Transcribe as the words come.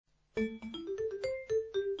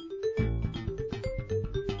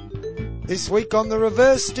This week on the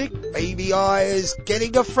reverse stick, BBI is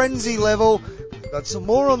getting a frenzy level. We've got some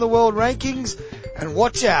more on the world rankings. And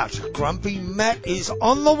watch out, Grumpy Matt is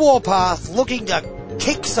on the warpath looking to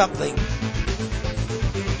kick something.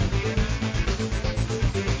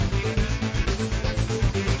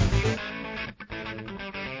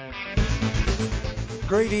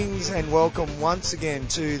 Greetings and welcome once again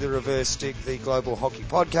to the Reverse Stick, the Global Hockey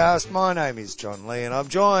Podcast. My name is John Lee and I'm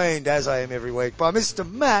joined, as I am every week, by Mr.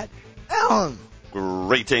 Matt Allen.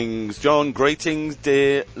 Greetings, John. Greetings,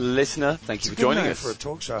 dear listener. Thank you for joining us. For a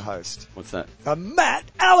talk show host. What's that? The Matt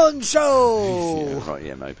Allen Show! Yeah, right,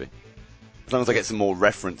 yeah, maybe. As long as I get some more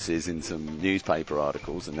references in some newspaper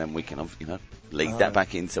articles, and then we can, lead that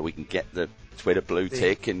back in so we can get the Twitter blue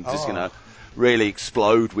tick and just, really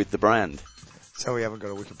explode with the brand. So we haven't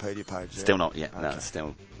got a Wikipedia page yet? Still not yet. Okay. No,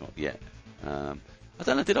 still not yet. I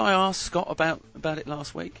don't know, did I ask Scott about it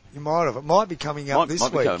last week? You might have. It might be coming up this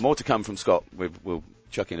week. More to come from Scott. We'll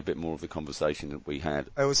chuck in a bit more of the conversation that we had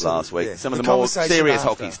last week. Yeah. Some of the more serious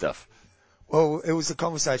hockey stuff. Well, it was the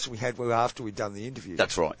conversation we had after we'd done the interview.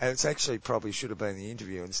 That's right. And it's actually probably should have been the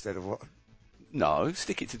interview instead of what? No,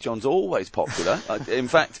 Stick It to John's always popular. In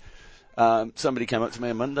fact, somebody came up to me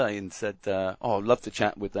on Monday and said, I love to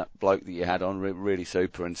chat with that bloke that you had on, really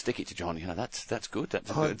super, and Stick It to John. That's good.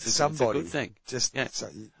 That's a good thing. Just, yeah. So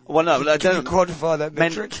Well, no, I can don't. You quantify that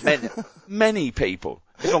metric? Many people.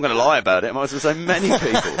 If I'm going to lie about it, I might as well say many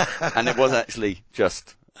people. And it was actually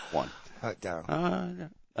just one. Darryl.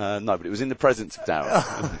 No, but it was in the presence of Darryl.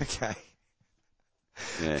 Oh, okay.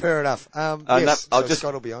 Yeah. Fair enough.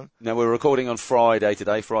 Scott will be on. Now, we're recording on Friday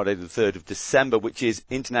today, Friday the 3rd of December, which is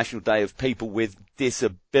International Day of People with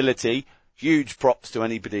Disability. Huge props to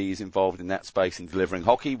anybody who's involved in that space in delivering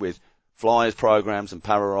hockey with Flyers programs and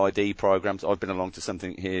Para ID programs. I've been along to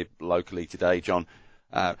something here locally today, John.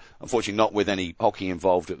 Unfortunately, not with any hockey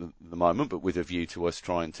involved at the moment, but with a view to us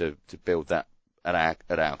trying to build that at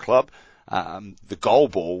our club. The goal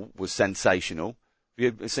ball was sensational.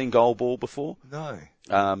 Have you seen goal ball before? No.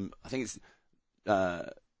 I think it's 9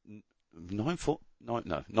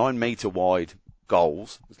 metre wide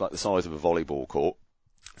goals. It's like the size of a volleyball court.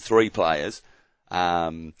 3 players.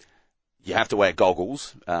 You have to wear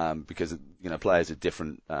goggles because players at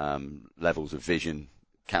different levels of vision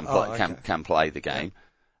can play the game.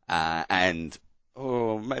 And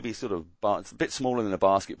maybe sort of it's a bit smaller than a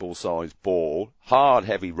basketball sized ball. Hard,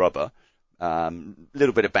 heavy rubber.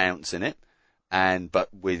 Little bit of bounce in it. But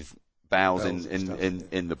with bows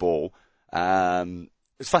in the ball.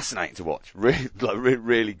 It's fascinating to watch.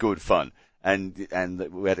 Really good fun. And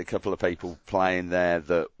we had a couple of people playing there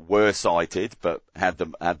that were sighted but had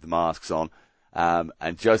the masks on.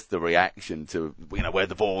 And just the reaction to where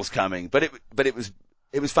the ball's coming. But it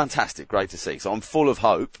was fantastic, great to see. So I'm full of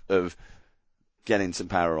hope of getting some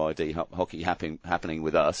Para ID hockey happening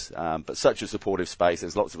with us. But such a supportive space.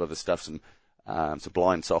 There's lots of other stuff, some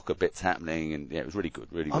blind soccer bits happening, and it was really good,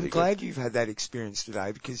 really I'm good. glad you've had that experience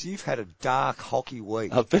today because you've had a dark hockey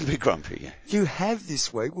week. I've been a bit grumpy, yeah. You have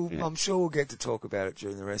this week. Well, yeah. I'm sure we'll get to talk about it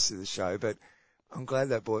during the rest of the show, but I'm glad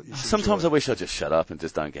that brought you. Sometimes I wish I just shut up and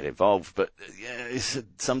just don't get involved, but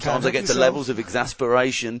sometimes I get to levels of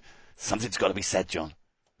exasperation. Something's got to be said, John.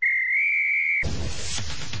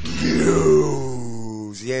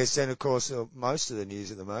 News. Yes, and of course, most of the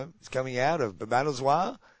news at the moment is coming out of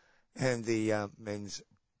Bamanozoa. And the men's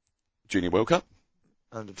Junior World Cup?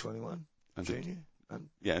 Under 21? Junior?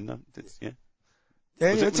 Yeah,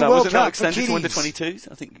 it's a World Cup. Was it not extended to under 22s?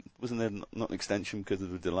 I think, wasn't there not an extension because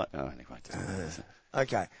of the delay? Oh, anyway.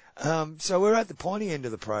 Okay. So we're at the pointy end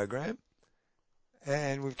of the program.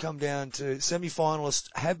 And we've come down to semi-finalists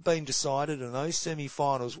have been decided, and those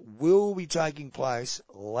semi-finals will be taking place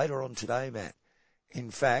later on today, Matt.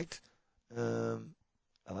 In fact, are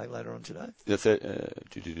they later on today?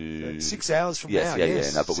 6 hours from now.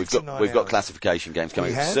 Yes. No, but we've got classification games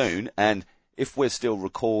coming soon, and if we're still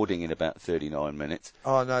recording in about 39 minutes.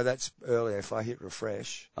 Oh no, that's earlier. If I hit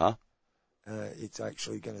refresh, huh? It's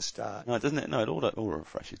actually going to start. No, doesn't it? No, it all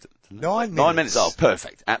refreshes. 9 minutes. 9 minutes. Oh,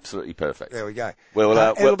 perfect. Absolutely perfect. There we go.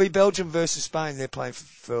 Well, it'll be Belgium versus Spain. They're playing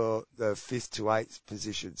for the 5th to 8th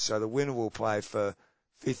position. So the winner will play for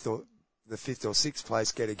the 5th or 6th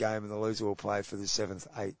place, get a game, and the loser will play for the 7th,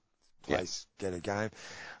 8th place, get a game.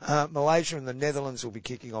 Malaysia and the Netherlands will be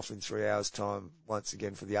kicking off in 3 hours' time once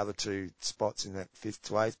again for the other 2 spots in that 5th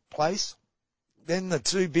to 8th place. Then the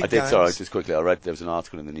 2 big games. Sorry, just quickly, I read there was an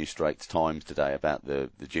article in the New Straits Times today about the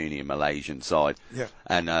junior Malaysian side. Yeah.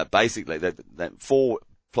 And basically, that 4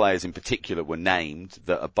 players in particular were named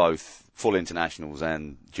that are both full internationals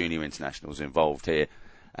and junior internationals involved here.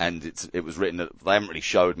 And it was written that they haven't really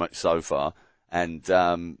showed much so far. And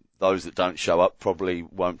those that don't show up probably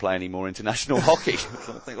won't play any more international hockey.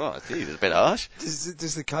 So I think, well, geez, it's a bit harsh.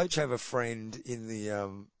 Does the coach have a friend in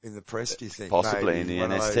the press, do you think? Possibly maybe? in the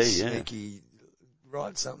One of NST, those yeah. Sneaky,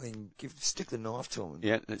 write something, stick the knife to him.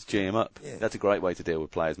 Yeah, let's G him up. Yeah. That's a great way to deal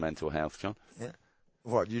with players' mental health, John. Yeah.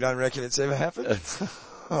 What, you don't reckon it's ever happened?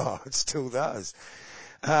 Oh, it still does.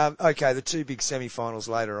 Okay, the two big semi-finals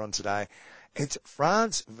later on today. It's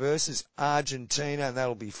France versus Argentina, and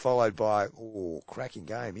that'll be followed by, cracking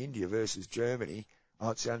game, India versus Germany. Oh,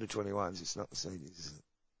 it's the under-21s, it's not the seniors, is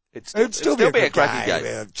it? It'd still be a cracking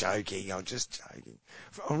game. I'm just joking.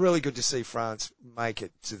 I'm really good to see France make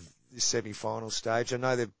it to the semi-final stage. I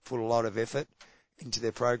know they've put a lot of effort into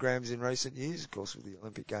their programs in recent years, of course, with the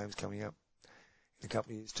Olympic Games coming up in a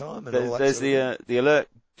couple of years' time. And all that there's sort of the alert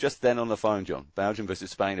just then on the phone, John. Belgium versus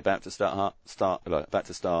Spain about to start a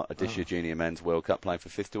this year Junior Men's World Cup, playing for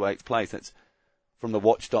 5th to 8th place. That's from the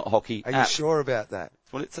Watch.Hockey app. Are you sure about that?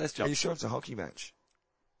 That's what it says, John. Are you sure it's a hockey match?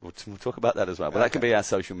 We'll talk about that as well. But that can be our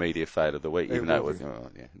social media fail of the week, even though it was.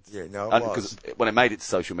 Yeah, no, it was. When it made it to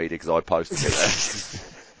social media, because I posted it there.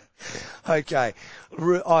 Okay.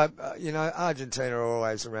 Argentina are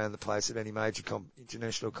always around the place at any major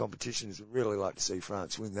international competitions. I'd really like to see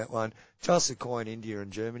France win that one. Toss a coin, India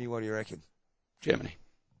and Germany. What do you reckon? Germany.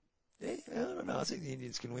 Yeah, I don't know. I think the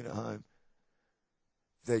Indians can win at home.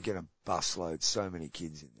 They're going to busload so many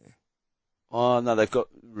kids in there. Oh, no, they've got,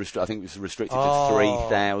 I think it was restricted to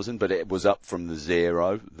 3,000, but it was up from the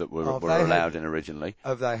 0 that were allowed in originally.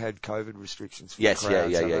 Have they had COVID restrictions for yes, the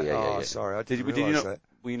crowds? Yeah. Sorry, I didn't realise that.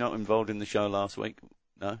 Were you not involved in the show last week?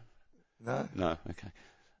 No? No, okay.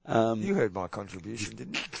 You heard my contribution,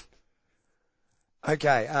 didn't you?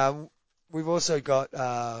 Okay, we've also got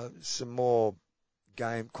some more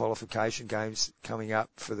qualification games coming up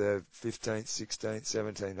for the 15th, 16th,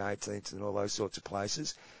 17th, 18th and all those sorts of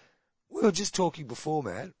places. We were just talking before,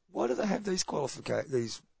 Matt. Why do they have these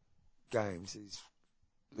games, these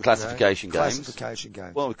classification games? Classification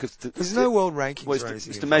games. Well, because there's no world rankings or anything.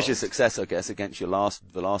 It's to measure success, I guess, against the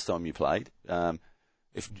last time you played.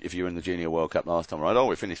 If you were in the Junior World Cup last time, right? Oh,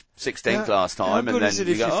 we finished 16th last time, how good and then is it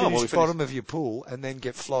you if go, you finish we bottom of your pool and then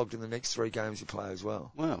get flogged in the next 3 games you play as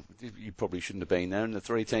well? Well, you probably shouldn't have been there, and the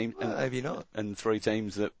 3 teams, maybe not, and 3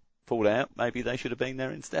 teams that pulled out, maybe they should have been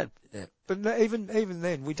there instead. Yeah, but even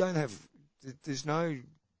then, we don't have. There's no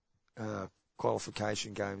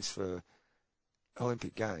qualification games for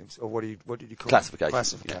Olympic Games, or what did you call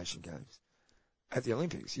classification games at the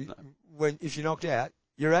Olympics. If you're knocked out,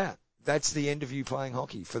 you're out. That's the end of you playing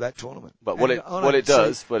hockey for that tournament. But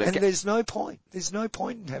there's no point. There's no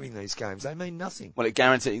point in having these games. They mean nothing. Well,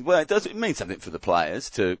 it means something for the players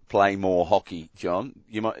to play more hockey, John.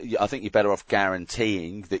 I think you're better off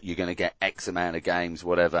guaranteeing that you're going to get X amount of games,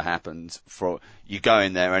 whatever happens. You go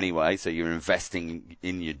in there anyway, so you're investing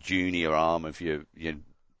in your junior arm of your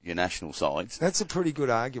national sides. That's a pretty good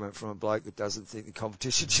argument from a bloke that doesn't think the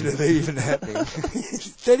competition should be even happening.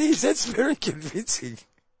 That's very convincing.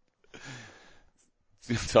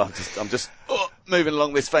 So I'm just moving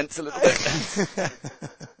along this fence a little bit.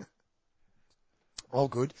 All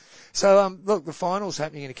good. So, look, the final's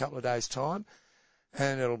happening in a couple of days' time,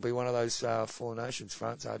 and it'll be one of those 4 nations,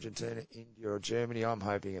 France, Argentina, India, or Germany. I'm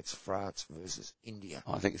hoping it's France versus India.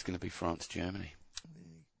 I think it's going to be France-Germany.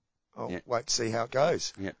 Wait to see how it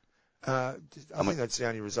goes. Yeah. I think that's the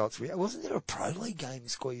only results we had. Wasn't there a Pro League game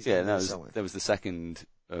squeezed in there somewhere? There was the second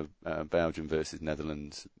Belgium versus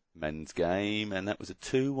Netherlands men's game, and that was a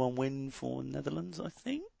 2-1 win for Netherlands, I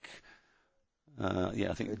think. I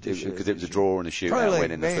think because it was a draw and a shootout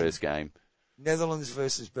win in the first game. Netherlands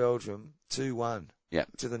versus Belgium, 2-1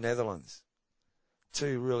 to the Netherlands.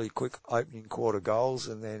 2 really quick opening quarter goals,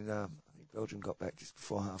 and then I think Belgium got back just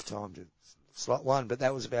before half-time to slot 1, but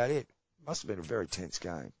that was about it. Must have been a very tense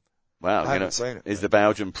game. Wow, I haven't seen it. Is the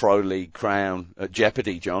Belgian Pro League crown at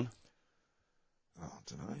jeopardy, John? Oh, I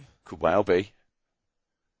don't know. Could well be.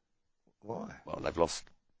 Why? Well, they've lost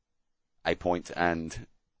a point and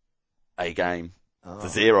a game. The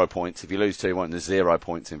 0 points. If you lose 2-1, there's 0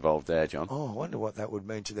 points involved there, John. Oh, I wonder what that would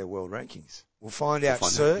mean to their world rankings. We'll find out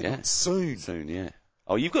soon. Soon, yeah.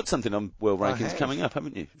 Oh, you've got something on world rankings coming up,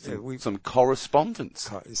 haven't you? Some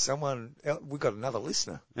correspondence. We've got another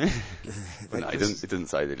listener. Well, no, it didn't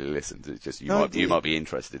say that he listened. It's just you might be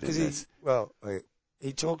interested in this.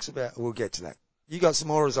 He talks about. We'll get to that. You got some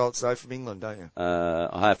more results though from England, don't you?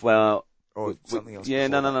 I have. Well, or something else. Yeah,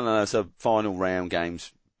 no. So final round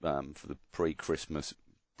games for the pre-Christmas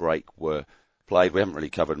break were played. We haven't really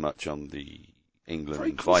covered much on the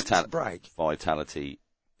England Vitality.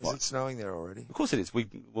 Is it snowing there already? Of course it is.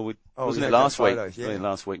 Wasn't it last week? Yeah.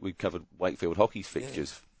 Last week we covered Wakefield Hockey's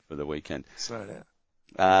fixtures for the weekend. Snowed out.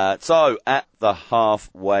 So, at the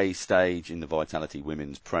halfway stage in the Vitality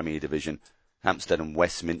Women's Premier Division, Hampstead and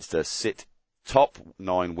Westminster sit top,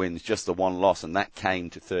 9 wins, just the one loss, and that came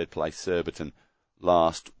to third place Surbiton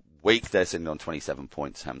last week. They're sitting on 27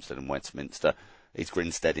 points, Hampstead and Westminster. It's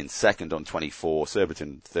Grinstead in second on 24,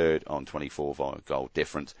 Surbiton third on 24 via goal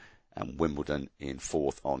difference, and Wimbledon in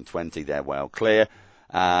fourth on 20. They're well clear.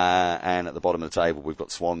 And at the bottom of the table, we've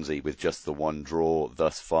got Swansea with just the one draw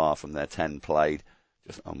thus far from their 10 played,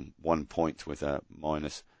 just on 1 point with a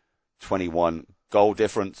minus 21 goal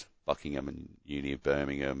difference. Buckingham and Uni of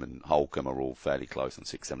Birmingham and Holcombe are all fairly close on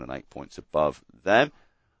 6, 7 and 8 points above them.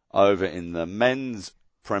 Over in the men's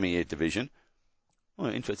Premier Division,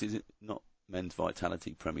 interesting, is it not men's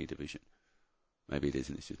Vitality Premier Division? Maybe it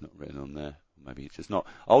isn't, it's just not written on there. Maybe it's just not.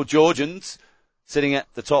 Old Georgians sitting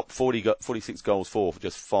at the top, 46 goals for,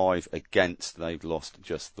 just 5 against. They've lost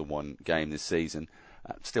just the one game this season.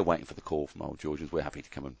 Still waiting for the call from Old Georgians. We're happy to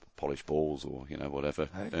come and polish balls or, whatever,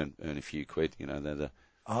 hey. earn a few quid. They're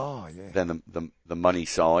then the money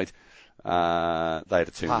side. They had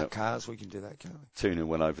a 2-0. Park cars, we can do that, can't we? 2-0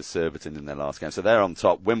 win over Surbiton in their last game. So they're on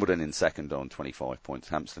top. Wimbledon in second on 25 points.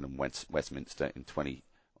 Hampstead and Westminster in 20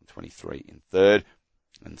 on 23 in third.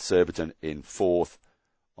 And Surbiton in fourth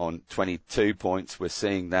on 22 points. We're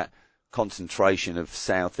seeing that concentration of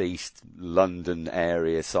southeast London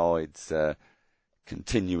area sides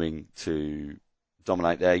continuing to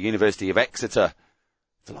dominate there. University of Exeter.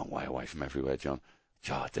 It's a long way away from everywhere, John.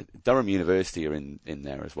 God, Durham University are in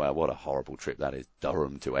there as well. What a horrible trip that is.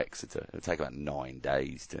 Durham to Exeter. It'll take about 9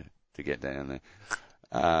 days to get down there.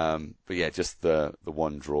 But yeah, just the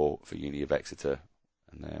one draw for Uni of Exeter,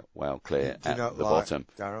 and they're well clear at the bottom.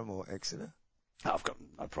 Durham or Exeter? I've got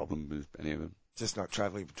no problem with any of them. Just not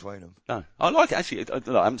travelling between them. No, I like actually.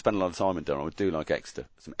 I haven't spent a lot of time in Durham. I do like Exeter.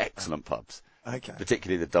 Some excellent pubs. Okay.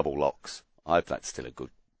 Particularly the Double Locks. That's still a good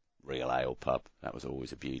real ale pub. That was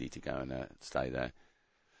always a beauty to go and stay there.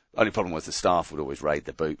 Only problem was the staff would always raid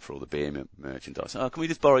the boot for all the beer merchandise. Oh, can we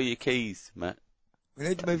just borrow your keys, Matt? We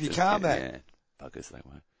need to move your car, Matt. Yeah, buggers they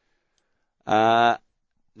were.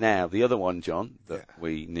 Now, the other one, John, that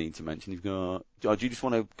we need to mention, you've got... Do you just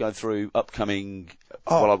want to go through upcoming...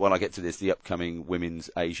 When I get to this, the upcoming Women's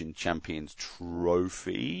Asian Champions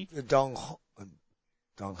Trophy. The Donghao?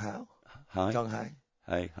 Hi. Donghai.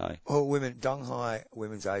 Hey, hi. Oh, Donghai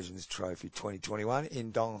Women's Asians Trophy 2021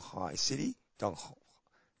 in Donghai City. Donghai.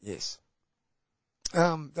 Yes.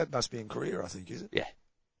 That must be in Korea, I think, is it? Yeah.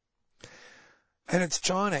 And it's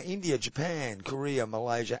China, India, Japan, Korea,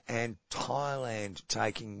 Malaysia and Thailand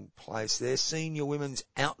taking place there. Senior women's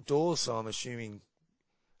outdoors, so I'm assuming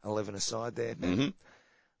 11 aside there.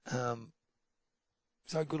 Mm-hmm.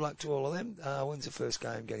 So good luck to all of them. When's the first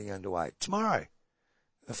game getting underway? Tomorrow.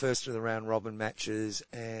 The first of the round robin matches,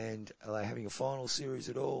 and are they having a final series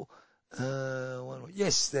at all?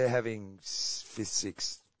 Yes, they're having 5th,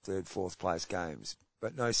 6th, 3rd, 4th place games,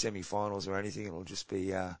 but no semi-finals or anything. It'll just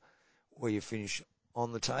be where you finish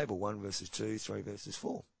on the table, 1 versus 2, 3 versus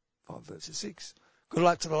 4, 5 versus 6. Good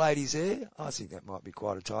luck to the ladies there. I think that might be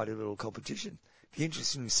quite a tidy little competition. Be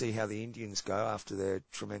interesting to see how the Indians go after their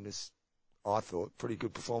tremendous, I thought, pretty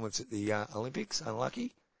good performance at the Olympics.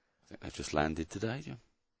 Unlucky. I think they've just landed today, John.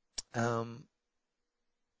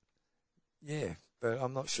 Yeah, but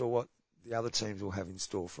I'm not sure what the other teams will have in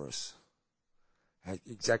store for us.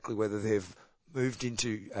 Exactly whether they've moved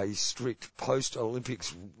into a strict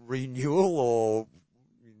post-Olympics renewal or,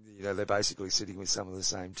 they're basically sitting with some of the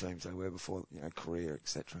same teams they were before, Korea,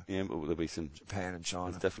 etc. Yeah, but there'll be some... Japan and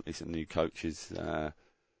China. There's definitely some new coaches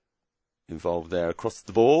involved there across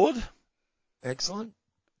the board. Excellent.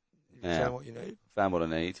 You found what you need? Found what I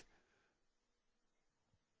need.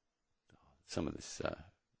 Some of this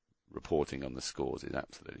reporting on the scores is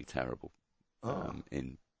absolutely terrible,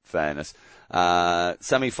 in fairness.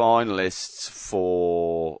 Semi-finalists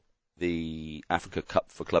for the Africa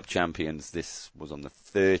Cup for Club Champions. This was on the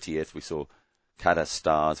 30th. We saw Kada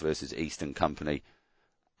Stars versus Eastern Company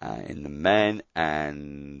in the men,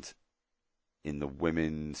 and in the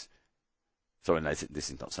women's... Sorry, no, this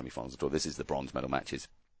is not semi-finals at all. This is the bronze medal matches.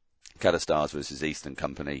 Kada Stars versus Eastern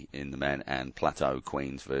Company in the men, and Plateau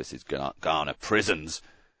Queens versus Ghana Prisons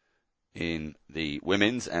in the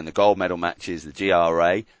women's. And the gold medal matches, the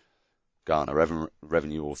GRA, Ghana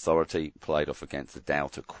Revenue Authority, played off against the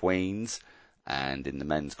Delta Queens. And in the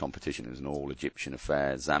men's competition, it was an all-Egyptian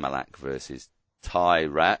affair, Zamalek versus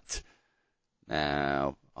Tyrat.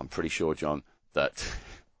 Now, I'm pretty sure, John, that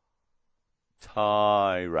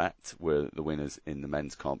Tyrat were the winners in the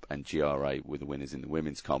men's comp and GRA were the winners in the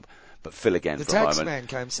women's comp. But fill again for a moment. The tax man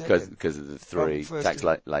came second. Because of the three ladies. Tax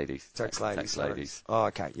ladies. Tax ladies. Oh,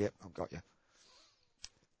 okay. Yep, I've got you.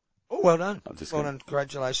 Oh, well done. I'm just Well gonna- done.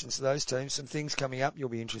 Congratulations to those teams. Some things coming up you'll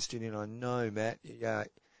be interested in, I know, Matt.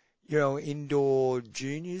 Indoor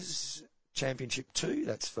Juniors Championship 2,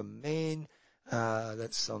 that's for men.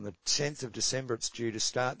 That's on the 10th of December. It's due to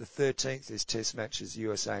start. The 13th, there's test matches,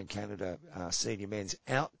 USA and Canada, senior men's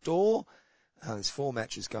outdoor. There's 4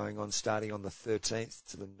 matches going on starting on the 13th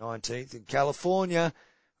to the 19th. In California,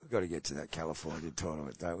 we've got to get to that California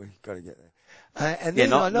tournament, don't we? Got to get there. And then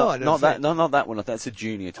not that one. That's a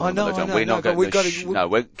junior tournament. I know, We're not going.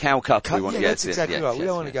 We're Cal Cup. We want. That's exactly right. We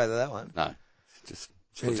don't want to go to that one. No, just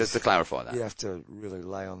to clarify that. You'd have to really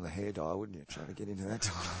lay on the hair dye, wouldn't you, trying to get into that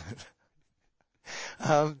tournament?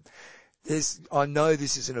 I know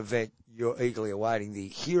this is an event you're eagerly awaiting, the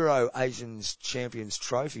Hero Asians Champions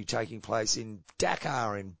Trophy taking place in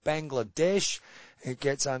Dhaka in Bangladesh. It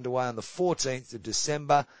gets underway on the 14th of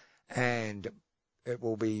December, and it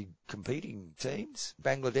will be competing teams: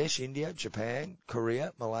 Bangladesh, India, Japan,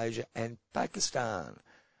 Korea, Malaysia, and Pakistan.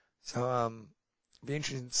 So, it'll be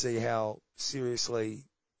interesting to see how seriously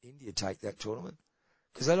India take that tournament,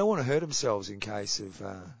 because they don't want to hurt themselves in case of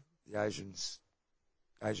the Asian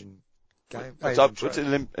game. What's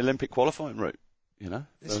the Olympic qualifying route?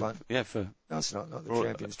 This one. Yeah, no, it's not the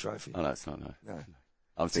Champions Trophy. Oh, no, it's not. No.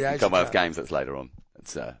 I'm It's the thinking Asian Commonwealth Cup. Games. That's later on.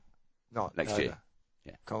 It's Not next over. year.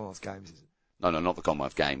 Yeah. Commonwealth Games, is it? No, not the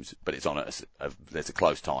Commonwealth Games, but it's on there's a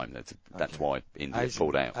close time. That's why India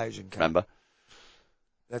pulled out. Asian Cup. Remember?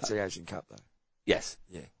 That's the Asian Cup, though. Yes.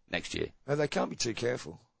 Yeah. Next year. No, they can't be too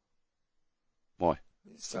careful. Why?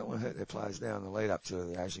 They just don't want to hurt their players now in the lead up to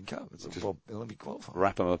the Asian Cup. It's a Olympic qualifier.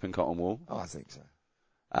 Wrap them up in cotton wool. Oh, I think so.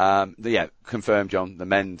 Confirmed, John. The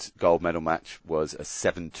men's gold medal match was a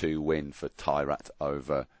 7-2 win for Tyrat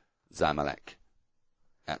over Zamalek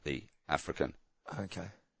at the African Okay.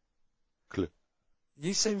 Club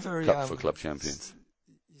You seem very Cup for club champions.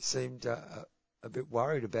 You seemed a bit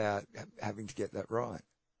worried about having to get that right.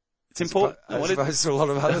 It's important. As opposed to a lot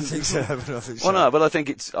of other things that happen on the show. Well, no, but I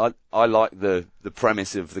think I like the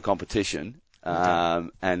premise of the competition,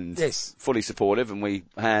 and yes, fully supportive. And we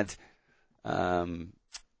had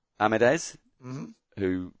Ahmedez,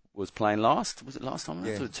 who was playing last. Was it last time?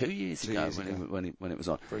 Yeah. It was 2 years ago when it was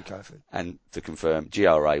on. Pre-COVID. And to confirm,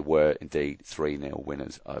 GRA were indeed 3-0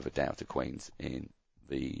 winners over Doubt Queens in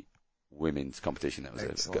the women's competition.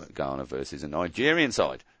 That was Ghana versus a Nigerian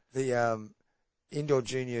side. The indoor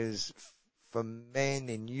juniors for men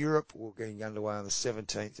in Europe will get underway on the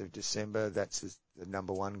 17th of December. That's the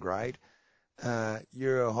number 1 grade.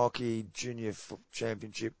 Euro Hockey Junior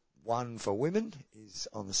Championship 1 for women is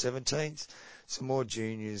on the 17th. Some more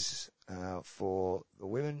juniors for the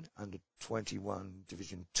women, under 21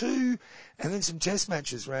 Division 2. And then some test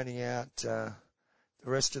matches rounding out the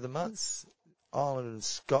rest of the month. Ireland and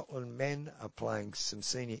Scotland men are playing some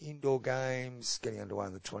senior indoor games, getting underway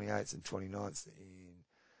on the 28th and 29th in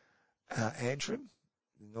Antrim,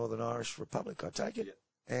 the Northern Irish Republic, I take it.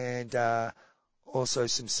 Yeah. And also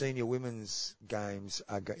some senior women's games,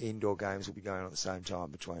 indoor games, will be going on at the same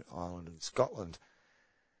time between Ireland and Scotland.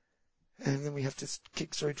 And then we have to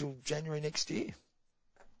kick through till January next year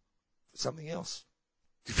for something else.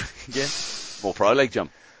 Yeah. More Pro League, John.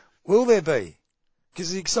 Will there be?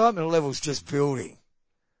 Because the excitement level's just building.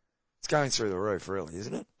 It's going through the roof, really,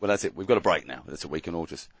 isn't it? Well, that's it. We've got a break now. That's it. We can all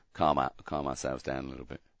just calm ourselves down a little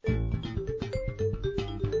bit.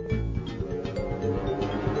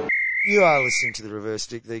 You are listening to the Reverse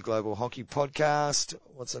Stick, the Global Hockey Podcast.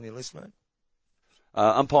 What's on your list, mate?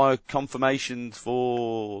 Umpire confirmations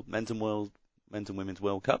for men's and women's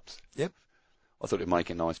World Cups. Yep. I thought it'd make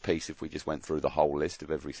a nice piece if we just went through the whole list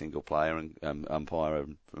of every single player and umpire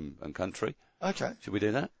and country. Okay. Should we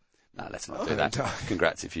do that? No, let's not do that.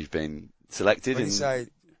 Congrats if you've been selected. When you say,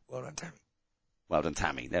 well done, Tammy. Well done,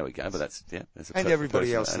 Tammy. There we go. But that's and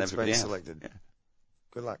everybody else that's been else. selected. Yeah.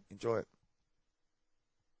 Good luck. Enjoy it.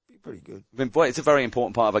 Be pretty good. Boy, it's a very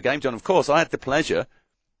important part of our game, John. Of course, I had the pleasure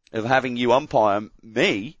of having you umpire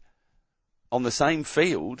me on the same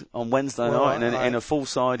field on Wednesday night in a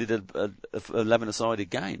full-sided, 11-a-sided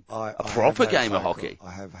game. A proper game of hockey.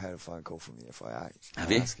 I have had a phone call from the FIA.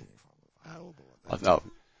 Have you? Asking if I'm available.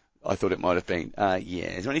 I thought it might have been. Yeah.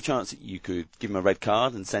 Is there any chance that you could give him a red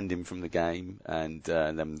card and send him from the game, and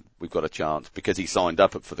then we've got a chance, because he signed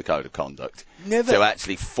up for the code of conduct, to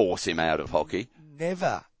actually force him out of hockey?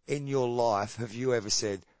 Never in your life have you ever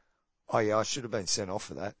said, oh yeah, I should have been sent off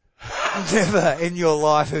for that. Never in your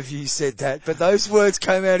life have you said that, but those words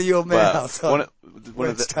came out of your mouth. One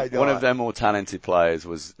of their more talented players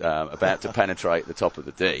was about to penetrate the top of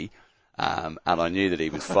the D, and I knew that he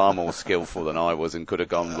was far more skillful than I was and could have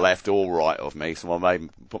gone left or right of me, so I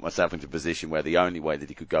put myself into a position where the only way that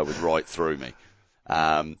he could go was right through me.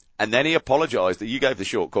 And then he apologised that you gave the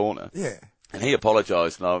short corner. Yeah. And he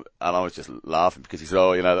apologised, and I was just laughing because he said,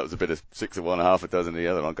 "Oh, that was a bit of 6 of one, half a dozen of the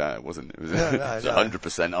other." And I'm going, "It wasn't. It was, No, it was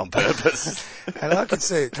 100% on purpose." And I could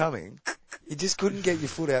see it coming. You just couldn't get your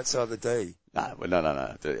foot outside the D. No.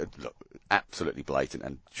 Look, absolutely blatant,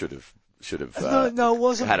 and should have No, it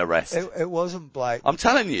wasn't. had a rest. It wasn't blatant. I'm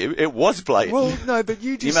telling you, it was blatant. Well, no, but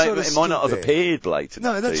you just sort of it might not have stood there. appeared blatant.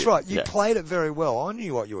 No, that's to you. right. You Yeah. played it very well. I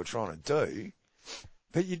knew what you were trying to do,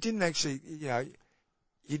 but you didn't actually,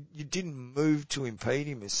 you didn't move to impede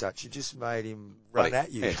him as such. You just made him run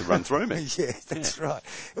at you. Yeah, to run through me. Yeah, that's right.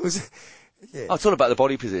 It was, yeah. Oh, it's all about the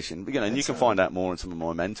body position. But, and you can right. find out more in some of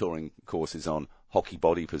my mentoring courses on hockey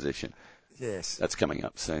body position. Yes. That's coming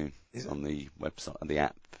up soon Is it? on the website, on the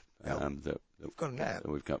app. Yeah. That We've got an app.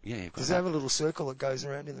 we've got. Yeah, you've got Does an it app. have a little circle that goes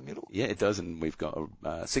around in the middle? Yeah, it does, and we've got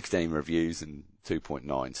 16 reviews and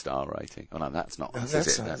 2.9 star rating. Oh no, that's not. No, Is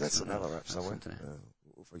that's it? another app somewhere. That's it.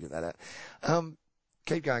 We'll figure that out.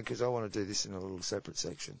 Keep going because I want to do this in a little separate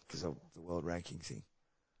section because of the world ranking thing.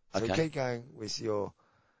 So Okay. keep going with your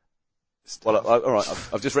stuff. Well, all right.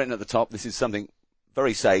 I've just written at the top. This is something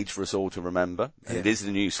very sage for us all to remember, and it is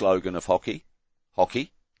the new slogan of hockey.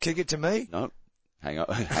 Hockey. Kick it to me. No, hang on.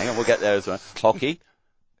 We'll get there as well. Hockey.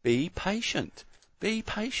 Be patient. Be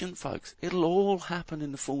patient, folks. It'll all happen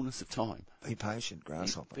in the fullness of time. Be patient,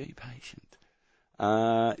 grasshopper. Be patient.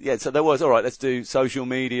 So there was. All right. Let's do social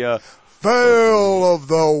media. Fail of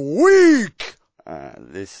the week.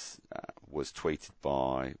 This was tweeted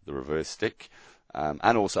by the Reverse Stick,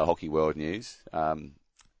 and also Hockey World News.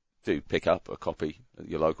 Do pick up a copy at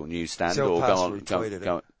your local newsstand or go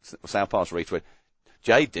on. South Pass retweet.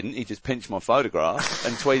 Jade didn't. He just pinched my photograph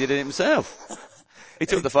and tweeted it himself. He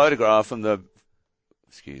took the photograph from the.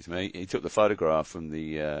 Excuse me. He took the photograph from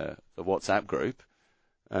the WhatsApp group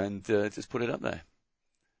and just put it up there.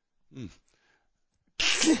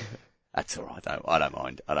 That's all right. I don't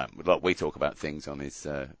mind. Like we talk about things on his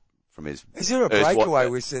from his. Is there a breakaway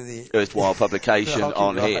within the erstwhile publication the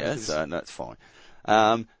on Hockey here? Writers? So that's fine.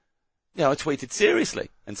 I tweeted seriously,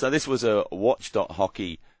 and so this was a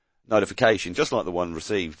watch.hockey notification, just like the one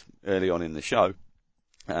received early on in the show.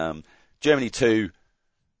 Germany 2,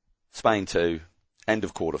 Spain 2, end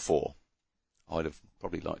of quarter 4. I'd have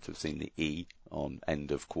probably liked to have seen the E on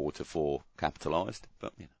end of quarter 4 capitalised,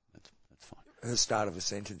 but that's fine. the start of a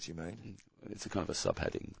sentence, you mean? It's a kind of a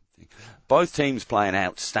subheading thing. Both teams play an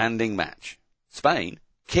outstanding match. Spain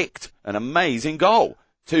kicked an amazing goal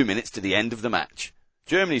 2 minutes to the end of the match.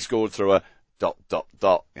 Germany scored through a ...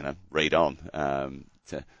 read on.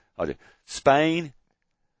 Spain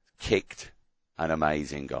kicked an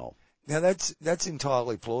amazing goal. Now that's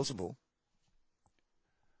entirely plausible.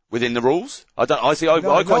 Within the rules? I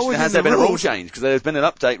question, has there been a rule change? Because there's been an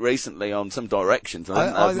update recently on some directions.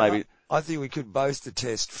 I think we could boast the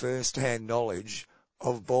test first-hand knowledge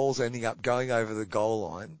of balls ending up going over the goal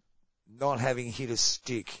line, not having hit a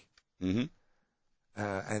stick, Mm-hmm.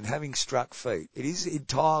 and having struck feet. It is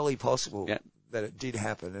entirely possible Yeah. that it did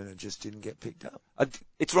happen and it just didn't get picked up.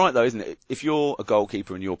 It's right though, isn't it? If you're a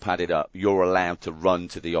goalkeeper and you're padded up, you're allowed to run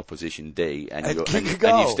to the opposition D and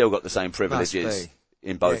you've still got the same privileges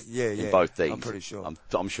in both in both Ds. I'm pretty sure.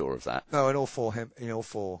 I'm sure of that. No, in all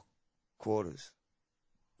four quarters.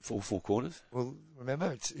 Four quarters? Well,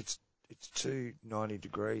 remember it's two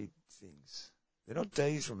 90-degree things. They're not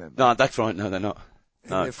Ds, remember? No, that's right. No, they're not.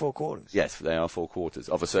 And No. they're 4 quarters. Yes, they are 4 quarters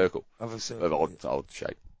of a circle. Of a Of circle. odd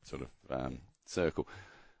shape, sort of circle.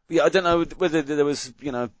 But yeah, I don't know whether there was,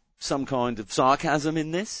 some kind of sarcasm in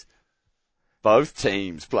this. Both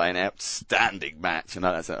teams play an outstanding match.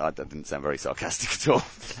 No, that didn't sound very sarcastic at all.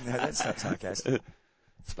 No, that's not sarcastic.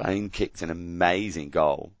 Spain kicked an amazing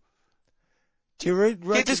goal. Do you read?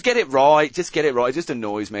 Yeah, just get it right. Just get it right. It just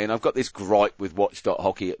annoys me, and I've got this gripe with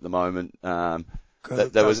Watch.Hockey at the moment.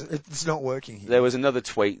 It's not working here. There was another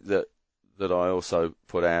tweet that I also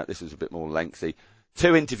put out. This was a bit more lengthy.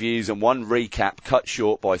 2 interviews and 1 recap cut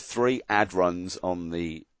short by 3 ad runs on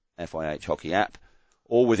the FIH Hockey app,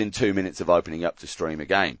 all within 2 minutes of opening up to stream a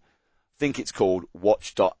game. I think it's called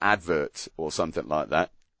Watch.Adverts or something like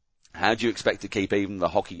that. How do you expect to keep even the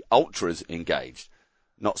hockey ultras engaged?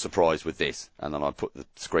 Not surprised with this. And then I put the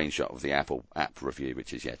screenshot of the Apple app review,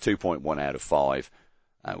 which is 2.1 out of 5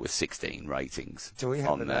 with 16 ratings. Do we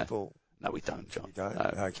have on an there. Apple? No, we don't, John. You don't?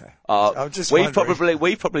 No. Okay. I'm just wondering.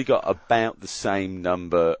 we probably got about the same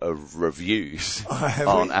number of reviews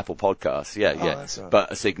on Apple Podcasts. Yeah. That's right.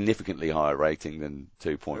 But a significantly higher rating than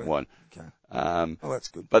 2.1. Okay. That's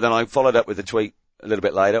good. But then I followed up with a tweet a little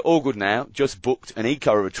bit later. All good now. Just booked an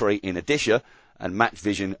eco retreat in Odisha and Match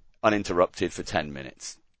Vision uninterrupted for 10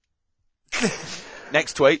 minutes.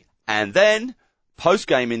 Next tweet. And then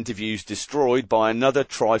Post-game interviews destroyed by another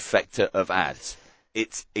trifecta of ads.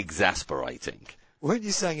 It's exasperating. Weren't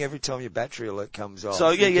you saying every time your battery alert comes off,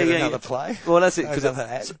 So, you get another play? Well, that's it. Another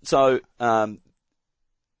ad? So, the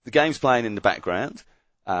game's playing in the background.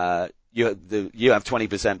 You have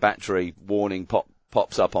 20% battery warning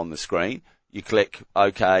pops up on the screen. You click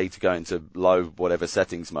OK to go into low whatever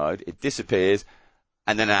settings mode. It disappears,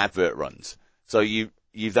 and then an advert runs. So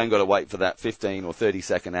you've then got to wait for that 15 or 30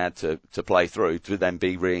 second ad to play through to then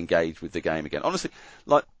be re-engaged with the game again. Honestly,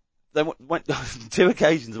 like, they went two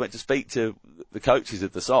occasions, went to speak to the coaches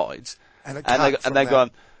of the sides, and they're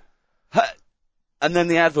going, hey, and then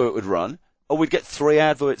the advert would run, or we'd get 3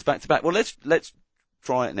 adverts back to back. Well, let's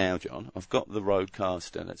try it now, John. I've got the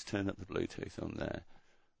Rodecaster. Let's turn up the Bluetooth on there.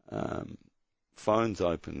 Phone's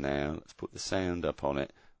open now. Let's put the sound up on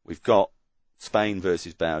it. We've got Spain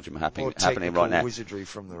versus Belgium happening right now. Wizardry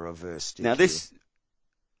from the reverse. Now this,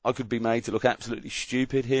 I could be made to look absolutely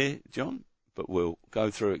stupid here, John, but we'll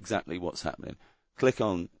go through exactly what's happening. Click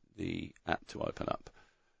on the app to open up.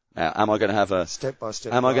 Now, am I going to have a step by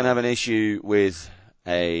step? Am I going to have an issue with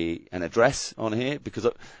an address on here? Because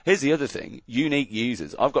here's the other thing: unique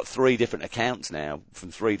users. I've got 3 different accounts now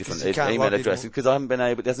from 3 different email addresses because I haven't been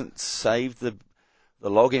able. It doesn't save the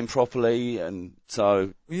login properly, and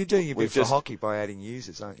so. Well, you're doing your bit for hockey by adding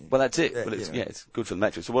users, aren't you? Well, that's it. Yeah, but it's good for the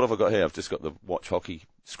metrics. So what have I got here? I've just got the Watch Hockey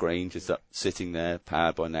screen just up, sitting there,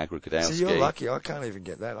 powered by Nagra Gudowski. So you're lucky. I can't even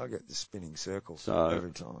get that. I get the spinning circles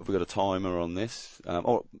every time. Have we got a timer on this?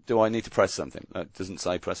 Or do I need to press something? It doesn't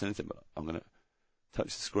say press anything, but I'm going to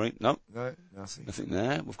touch the screen. No, nothing. Nothing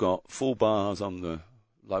there. We've got 4 bars on the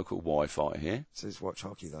local Wi-Fi here. It says Watch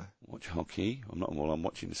Hockey though. Watch Hockey. I'm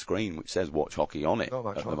watching the screen which says Watch Hockey on it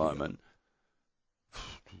at the moment.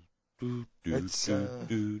 What's the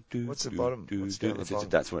bottom? What's down the bottom?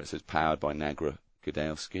 That's where it says powered by Nagra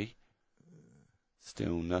Gudowski.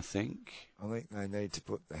 Still nothing. I think they need to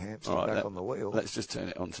put the hamster back on the wheel. Let's just turn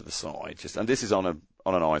it onto the side. And this is on an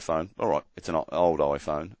iPhone. All right, it's an old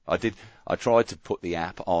iPhone. I tried to put the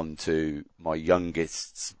app onto my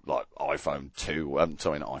youngest's iPhone 2.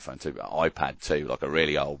 Sorry, not iPhone 2, but iPad 2, like a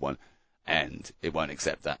really old one, and it won't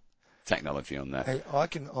accept that technology on there. Hey, I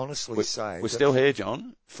can honestly say we're still here,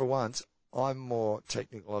 John. For once, I'm more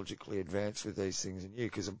technologically advanced with these things than you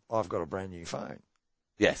because I've got a brand new phone.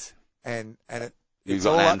 Yes. And you've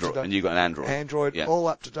got an Android, and you've got an Android. Android, all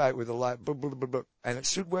up to date with a and it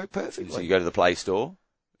should work perfectly. So you go to the Play Store,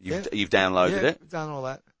 you've downloaded it. Done all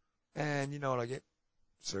that, and you know what I get?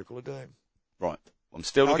 Circle of Doom. Right. I'm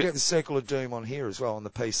still looking. I get the Circle of Doom on here as well, on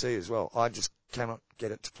the PC as well. I just cannot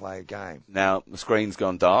get it to play a game. Now the screen's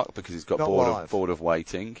gone dark because it's got bored of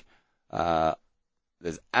waiting.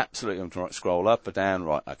 There's absolutely, I'm trying to scroll up or down.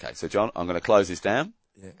 Right. Okay. So John, I'm going to close this down.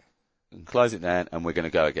 Yeah. And close it down, and we're going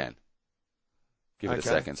to go again. Give it a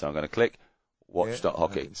second. So I'm going to click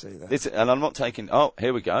watch.hockey. I can see that. And I'm not taking. Oh,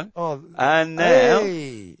 here we go. Oh, and now,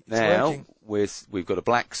 working. we've got a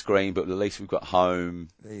black screen, but at least we've got home.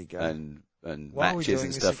 There you go. And matches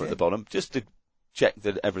and stuff at the bottom, just to check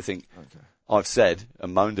that everything I've said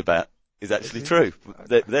and moaned about is actually true.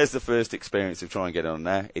 Okay. There's the first experience of trying to get on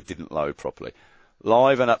there. It didn't load properly.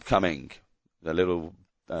 Live and upcoming. The little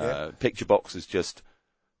picture box is just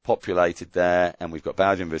populated there, and we've got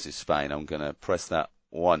Belgium versus Spain. I'm going to press that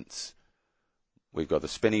once. We've got the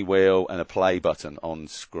spinny wheel and a play button on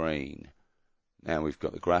screen. Now we've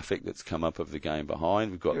got the graphic that's come up of the game behind.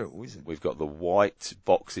 We've got the white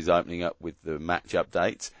boxes opening up with the match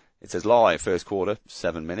updates. It says live first quarter,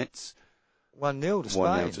 7 minutes. 1-0 to Spain.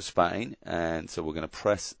 1-0 to Spain. And so we're going to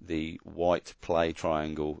press the white play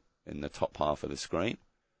triangle in the top half of the screen.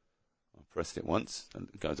 I've pressed it once and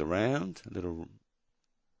it goes around. A little.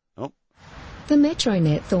 Oh. The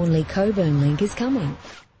Metronet Thornley Coburn link is coming.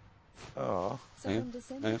 Oh.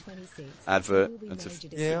 Advert. I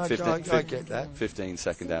get that.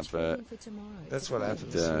 15-second advert. That's what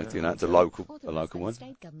happens. It's a local one.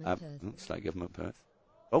 State Government Perth.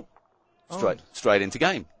 Oh, straight into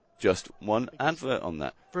game. Just one advert on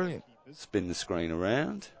that. Brilliant. Spin the screen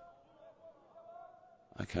around.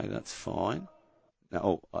 Okay, that's fine.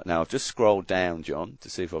 Now I've just scrolled down, John, to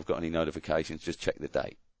see if I've got any notifications. Just check the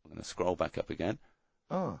date. I'm going to scroll back up again.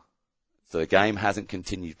 Oh. So the game hasn't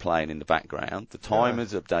continued playing in the background. The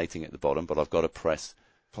timer's updating at the bottom, but I've got to press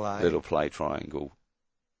little play triangle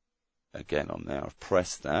again on there. I've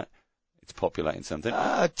pressed that. It's populating something.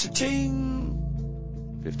 Cha-ching!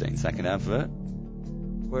 15-second advert.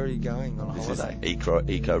 Where are you going on holiday? This is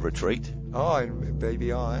Eco Retreat. Oh, in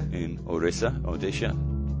BBI. In Odisha.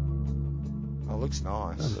 Oh, looks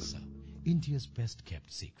nice. India's best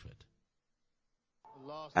kept secret.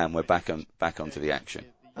 And we're back onto the action.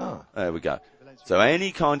 Oh. There we go. So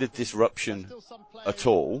any kind of disruption at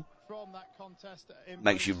all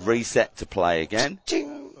makes you reset to play again.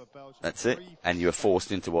 That's it. And you're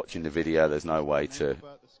forced into watching the video. There's no way to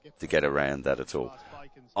get around that at all.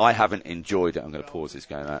 I haven't enjoyed it. I'm going to pause this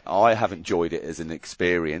going out. I haven't enjoyed it as an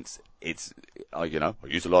experience. It's, I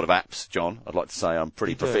use a lot of apps, John. I'd like to say I'm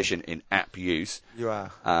pretty proficient in app use. You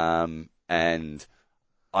are. And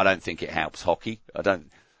I don't think it helps hockey.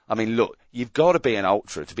 Look, you've got to be an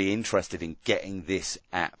ultra to be interested in getting this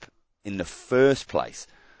app in the first place.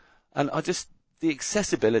 And the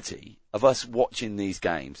accessibility of us watching these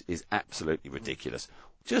games is absolutely ridiculous.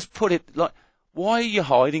 Just put it why are you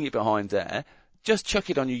hiding it behind there? Just chuck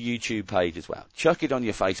it on your YouTube page as well. Chuck it on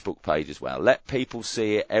your Facebook page as well. Let people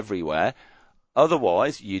see it everywhere.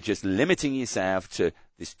 Otherwise, you're just limiting yourself to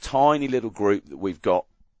this tiny little group that we've got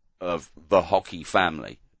of the hockey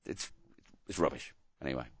family. It's rubbish.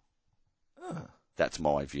 Anyway, that's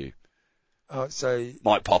my view. So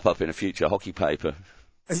might pop up in a future hockey paper.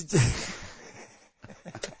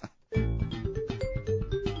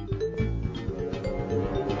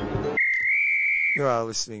 You are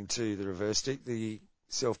listening to The Reverse Stick, the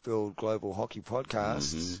self-build global hockey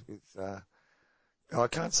podcast. With, I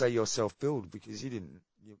can't say you're self-build because you didn't.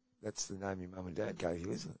 That's the name your mum and dad gave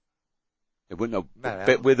you, isn't it?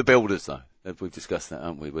 We're the builders, though. We've discussed that,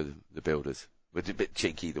 haven't we? We're the builders. We're a bit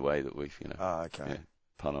cheeky the way that we've, Oh, okay. Yeah,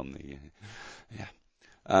 pun on the, yeah.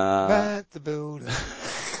 Matt the Builder.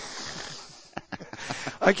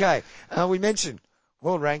 Okay, we mentioned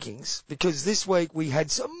world rankings because this week we had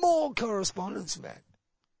some more correspondence, Matt.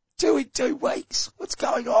 2 weeks. What's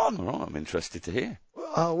going on? All right, I'm interested to hear.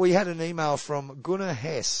 We had an email from Gunnar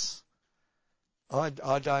Hess. I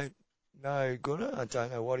don't know Gunnar. I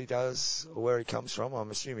don't know what he does or where he comes from. I'm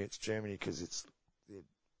assuming it's Germany because it's...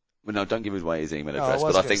 Well, no, don't give away his email address,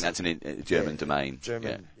 but I think that's a German domain.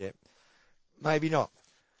 German, yeah. Maybe not.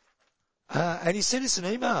 And he sent us an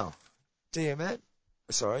email. Dear Matt,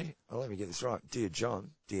 let me get this right. Dear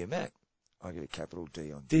John, dear Matt. I get a capital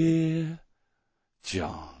D on Dear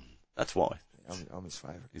John. That's why. I'm his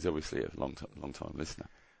favourite. He's obviously a long time listener.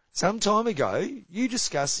 Some time ago, you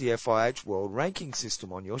discussed the FIH World Ranking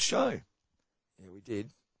System on your show. Yeah, we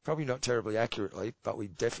did. Probably not terribly accurately, but we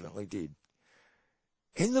definitely did.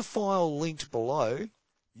 In the file linked below,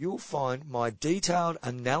 you'll find my detailed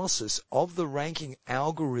analysis of the ranking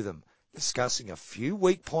algorithm, discussing a few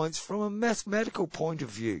weak points from a mathematical point of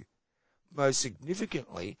view. Most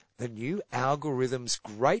significantly, the new algorithm's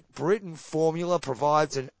Great Britain formula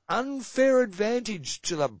provides an unfair advantage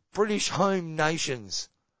to the British home nations.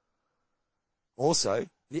 Also,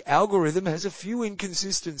 the algorithm has a few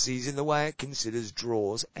inconsistencies in the way it considers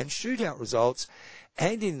draws and shootout results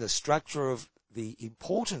and in the structure of the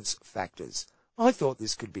importance factors. I thought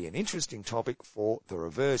this could be an interesting topic for the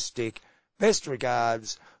reverse stick. Best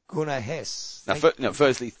regards, Gunnar Hess.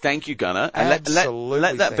 Firstly, thank you, Gunnar. And Absolutely.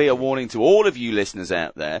 let that be a warning to all of you listeners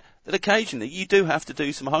out there that occasionally you do have to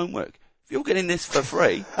do some homework. If you're getting this for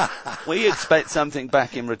free, we expect something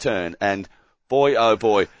back in return. And boy, oh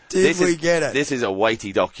boy, Did we get it? This is a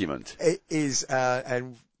weighty document. It is,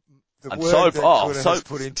 and the And work that Gunnar has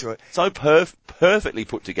put into it. So perfectly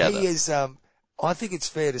put together. He is, I think it's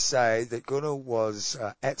fair to say that Gunnar was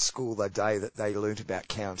at school the day that they learnt about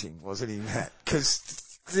counting, wasn't he, Matt?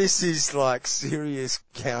 Because this is like serious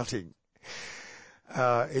counting.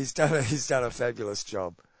 He's done a fabulous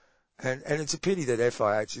job. And it's a pity that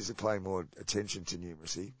FIH isn't paying more attention to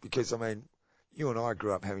numeracy because, I mean, you and I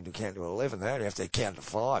grew up having to count to 11. They only have to count to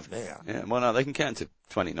 5 now. Yeah, well, no, they can count to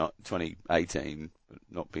 2018, but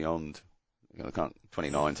not beyond.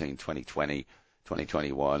 2019, 2020,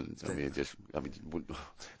 2021.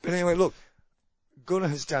 But anyway, look, Gunnar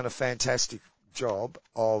has done a fantastic job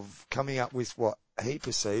of coming up with what he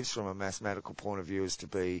perceives from a mathematical point of view as to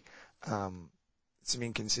be some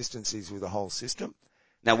inconsistencies with the whole system.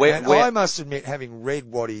 Now, I must admit, having read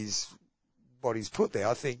what he's put there,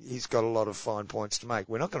 I think he's got a lot of fine points to make.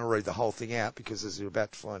 We're not going to read the whole thing out because, as you're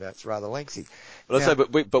about to find out, it's rather lengthy.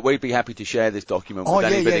 But we'd be happy to share this document with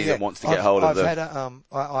anybody that wants to get hold of it.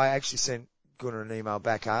 I actually sent Gunnar an email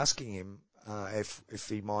back asking him if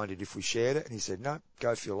he minded if we shared it, and he said, no,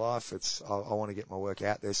 go for your life. I want to get my work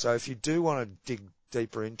out there. So if you do want to dig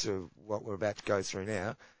deeper into what we're about to go through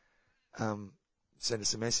now, send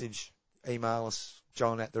us a message, email us,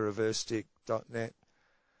 john@thereverstick.net,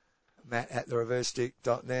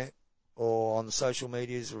 matt@thereverstick.net, or on the social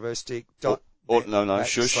medias, reversestick.net. No,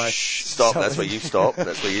 shush, stop. That's where you stop.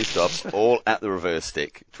 All at the Reverse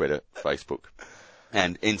Stick, Twitter, Facebook,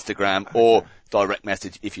 and Instagram, or direct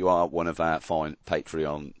message if you are one of our fine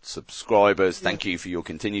Patreon subscribers. Thank you for your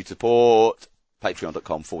continued support.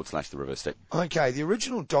 Patreon.com/the Reverse Stick. Okay, the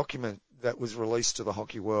original document that was released to the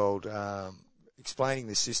hockey world explaining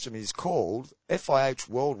this system is called FIH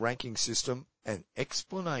World Ranking System, an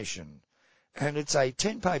Explanation. And it's a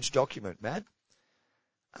 10-page document, Matt.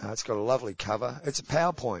 It's got a lovely cover. It's a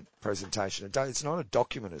PowerPoint presentation. It's not a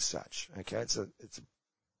document as such. Okay, it's a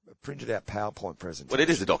printed out PowerPoint presentation. Well, it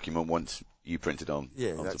is a document once you print it on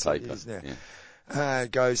onto that's paper. what it is now. Yeah.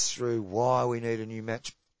 It goes through why we need a new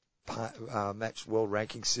match world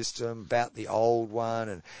ranking system, about the old one,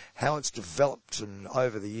 and how it's developed and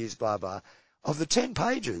over the years, blah blah. Of the 10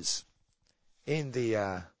 pages in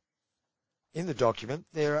the document,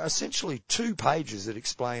 there are essentially 2 pages that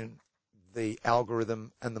explain the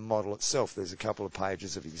algorithm and the model itself. There's a couple of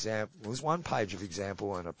pages of example. There's 1 page of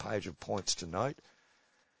example and a page of points to note.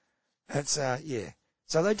 That's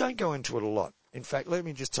So they don't go into it a lot. In fact, let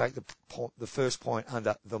me just take the first point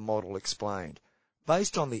under the model explained.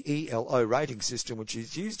 Based on the ELO rating system, which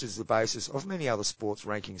is used as the basis of many other sports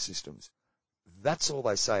ranking systems. That's all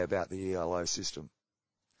they say about the ELO system.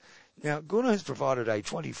 Now, Gunnar has provided a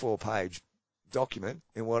 24-page document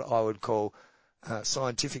in what I would call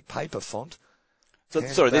scientific paper font. So,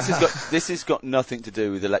 sorry, this has got nothing to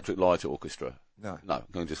do with Electric Light Orchestra. No.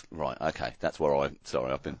 Right. Okay, that's where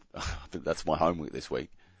I've been. That's my homework this week.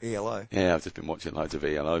 ELO. Yeah, I've just been watching loads of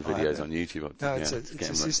ELO videos on YouTube. No, it's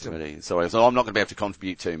a system. Ready. Sorry, so I'm not going to be able to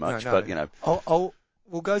contribute too much, but you know.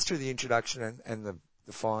 We'll go through the introduction and the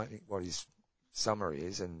what his summary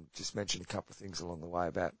is, and just mention a couple of things along the way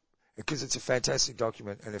about, because it's a fantastic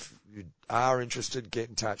document, and if you are interested, get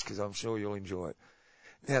in touch, because I'm sure you'll enjoy it.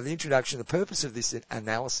 Now, the introduction, the purpose of this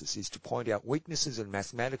analysis is to point out weaknesses and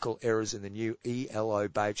mathematical errors in the new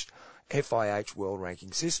ELO-based FIH world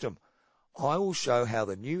ranking system. I will show how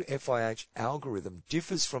the new FIH algorithm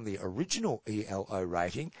differs from the original ELO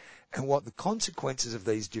rating and what the consequences of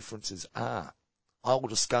these differences are. I will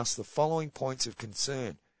discuss the following points of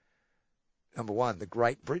concern. Number 1, the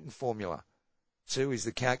Great Britain formula. 2 is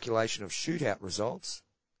the calculation of shootout results.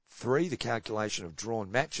 3, the calculation of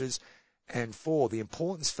drawn matches. And 4, the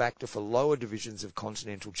importance factor for lower divisions of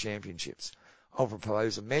continental championships. I'll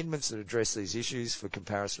propose amendments that address these issues. For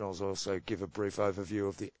comparison, I'll also give a brief overview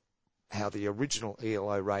of how the original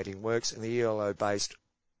ELO rating works and the ELO-based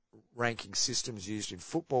ranking systems used in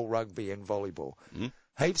football, rugby and volleyball. Mm-hmm.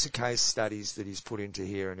 Heaps of case studies that he's put into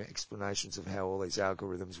here and explanations of how all these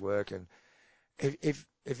algorithms work. And if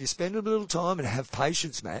you spend a little time and have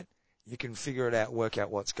patience, Matt, you can figure it out, work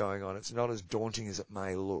out what's going on. It's not as daunting as it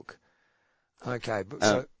may look. Okay, but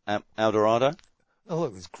so Eldorado? Oh,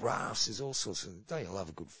 look, there's graphs, there's all sorts of, don't you love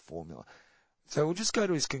a good formula? So we'll just go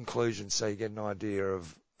to his conclusion so you get an idea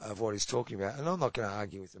of what he's talking about. And I'm not going to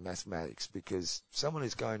argue with the mathematics, because someone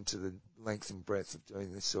who's going to the length and breadth of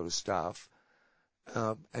doing this sort of stuff,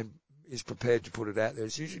 and is prepared to put it out there,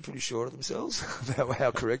 is usually pretty sure of themselves about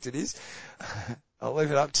how correct it is. I'll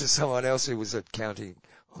leave it up to someone else who was at counting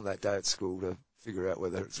on that day at school to figure out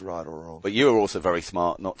whether it's right or wrong. But you were also very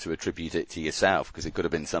smart not to attribute it to yourself, because it could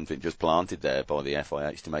have been something just planted there by the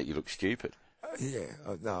FIH to make you look stupid.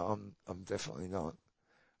 No, I'm definitely not.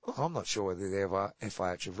 I'm not sure whether the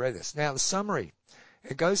FIH have read this. Now, the summary.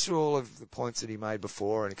 It goes through all of the points that he made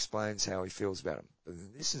before and explains how he feels about them.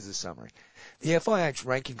 But this is the summary. The FIH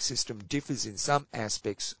ranking system differs in some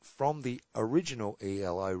aspects from the original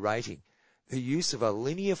ELO rating. The use of a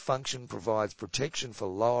linear function provides protection for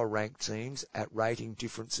lower ranked teams at rating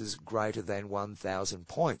differences greater than 1,000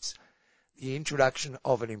 points. The introduction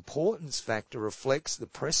of an importance factor reflects the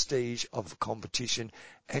prestige of the competition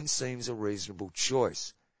and seems a reasonable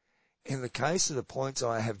choice. In the case of the points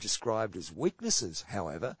I have described as weaknesses,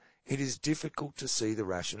 however, it is difficult to see the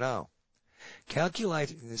rationale.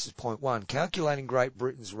 This is point 1, calculating Great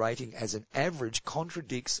Britain's rating as an average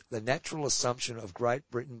contradicts the natural assumption of Great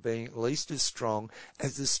Britain being at least as strong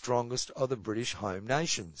as the strongest of the British home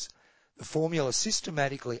nations. The formula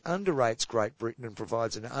systematically underrates Great Britain and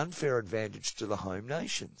provides an unfair advantage to the home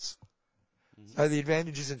nations. So the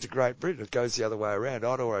advantage isn't to Great Britain, it goes the other way around.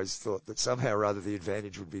 I'd always thought that somehow or other the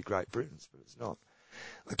advantage would be Great Britain's, but it's not.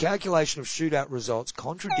 The calculation of shootout results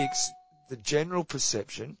contradicts the general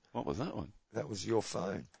perception. What was that one? That was your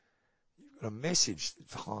phone. You've got a message.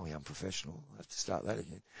 It's highly unprofessional. I'll have to start that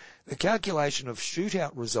again. The calculation of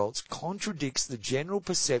shootout results contradicts the general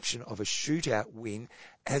perception of a shootout win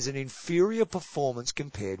as an inferior performance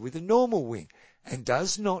compared with a normal win, and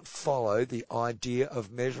does not follow the idea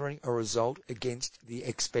of measuring a result against the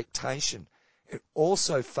expectation. It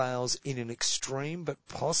also fails in an extreme but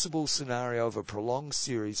possible scenario of a prolonged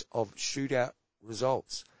series of shootout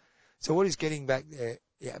results. So what he's getting back there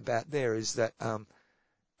about there is that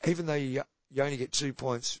even though you only get 2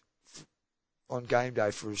 points on game day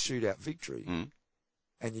for a shootout victory,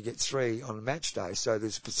 and you get 3 on a match day. So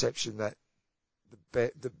there's a perception that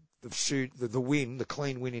the win, the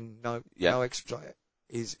clean win in no extra,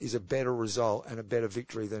 is a better result and a better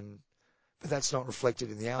victory than. But that's not reflected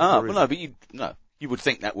in the algorithm. Well, no, but you would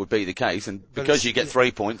think that would be the case, and because you get 3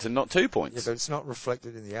 points and not 2 points. Yeah, but it's not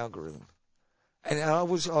reflected in the algorithm. And I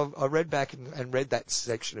read back and read that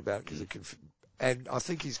section about it because and I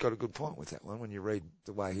think he's got a good point with that one when you read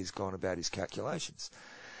the way he's gone about his calculations.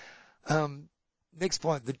 Next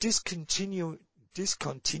point, the discontinuity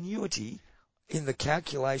in the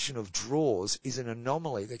calculation of draws is an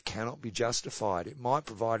anomaly that cannot be justified. It might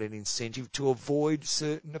provide an incentive to avoid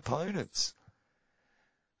certain opponents.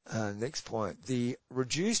 Next point, the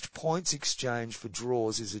reduced points exchange for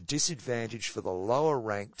draws is a disadvantage for the lower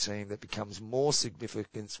ranked team that becomes more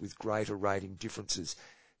significant with greater rating differences.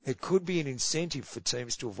 There could be an incentive for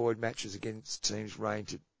teams to avoid matches against teams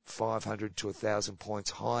ranked at 500 to 1,000 points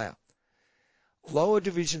higher. Lower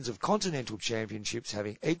divisions of continental championships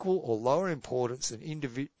having equal or lower importance than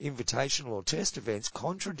invitational or test events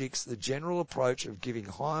contradicts the general approach of giving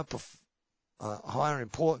higher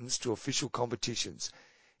importance to official competitions.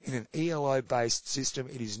 In an ELO-based system,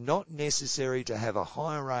 it is not necessary to have a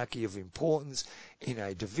hierarchy of importance in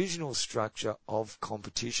a divisional structure of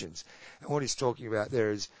competitions. And what he's talking about there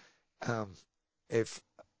is if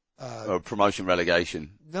promotion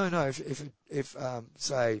relegation. No, if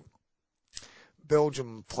say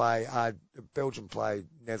Belgium play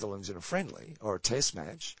Netherlands in a friendly or a test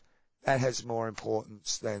match, that has more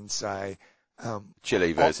importance than say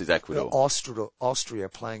Chile versus Ecuador, Austria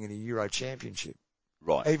playing in a Euro Championship.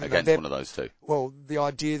 Right, against one of those two. Well, the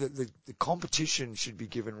idea that the competition should be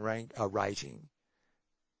given a rating.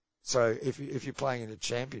 So if you're playing in a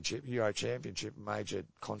championship, Euro Championship, major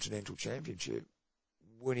continental championship,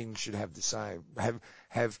 winning should have the same,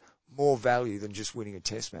 have more value than just winning a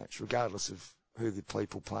test match, regardless of who the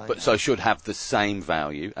people playing. But so should have the same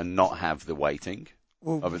value and not have the weighting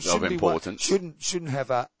of importance. Shouldn't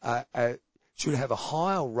have a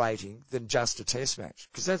higher rating than just a test match,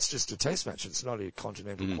 because that's just a test match. It's not a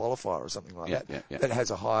continental qualifier or something like that. Yeah. That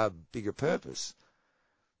has a higher, bigger purpose.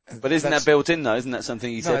 But isn't that built in though? Isn't that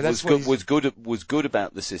something he said was good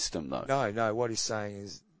about the system though? No. What he's saying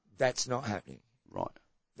is that's not happening. Right.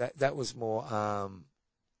 That was more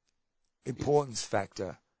importance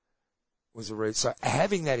factor was a reason. So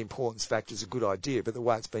having that importance factor is a good idea, but the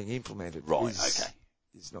way it's being implemented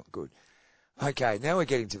is not good. Okay, now we're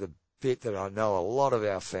getting to the bit that I know a lot of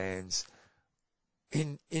our fans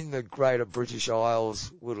in the greater British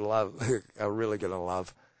Isles are really going to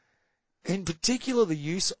love. In particular, the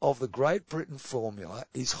use of the Great Britain formula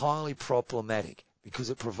is highly problematic because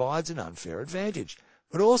it provides an unfair advantage.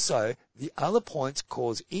 But also, the other points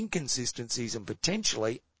cause inconsistencies and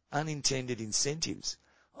potentially unintended incentives.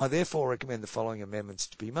 I therefore recommend the following amendments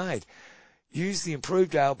to be made. Use the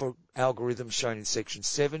improved algorithm shown in Section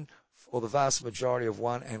 7. For the vast majority of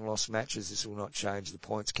won and lost matches, this will not change the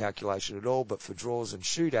points calculation at all, but for draws and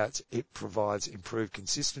shootouts, it provides improved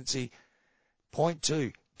consistency. Point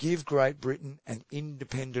 2, give Great Britain an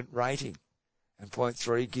independent rating. And point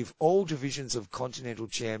 3, give all divisions of Continental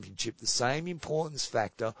Championship the same importance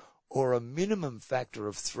factor or a minimum factor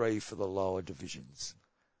of 3 for the lower divisions.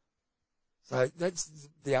 So that's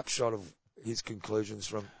the upshot of his conclusions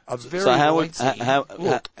from a very lengthy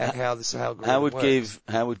look at how this algorithm works.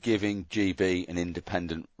 How would giving GB an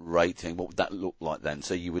independent rating, what would that look like then?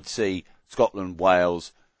 So you would see Scotland,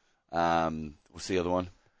 Wales, what's the other one?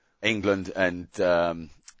 England and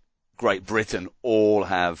Great Britain all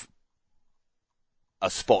have a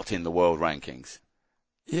spot in the world rankings.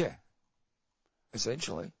 Yeah.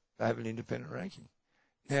 Essentially, they have an independent ranking.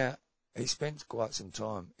 Now, he spent quite some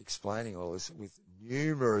time explaining all this with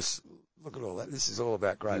numerous, look at all that, this is all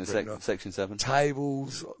about Great Britain. Section 7.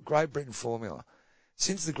 Tables, Great Britain formula.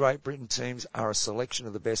 Since the Great Britain teams are a selection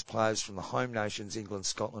of the best players from the home nations, England,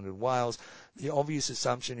 Scotland and Wales, the obvious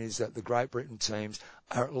assumption is that the Great Britain teams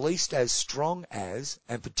are at least as strong as,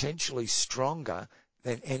 and potentially stronger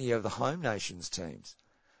than any of the home nations teams.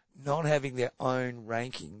 Not having their own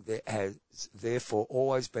ranking has therefore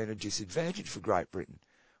always been a disadvantage for Great Britain,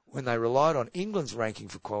 when they relied on England's ranking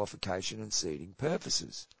for qualification and seeding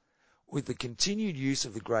purposes. With the continued use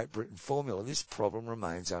of the Great Britain formula, this problem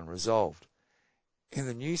remains unresolved. In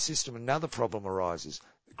the new system, another problem arises.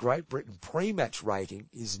 The Great Britain pre-match rating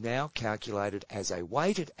is now calculated as a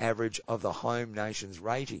weighted average of the home nation's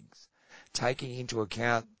ratings, taking into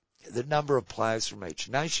account the number of players from each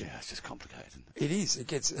nation. Yeah, it's just complicated, isn't it? It is. It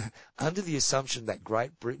gets under the assumption that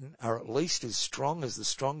Great Britain are at least as strong as the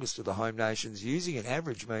strongest of the home nations. Using an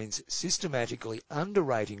average means systematically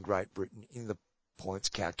underrating Great Britain in the points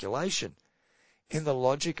calculation. In the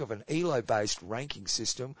logic of an ELO-based ranking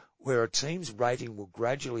system, where a team's rating will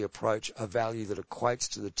gradually approach a value that equates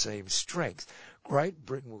to the team's strength, Great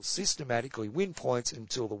Britain will systematically win points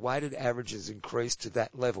until the weighted averages increase to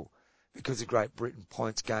that level. Because the Great Britain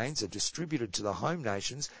points gains are distributed to the home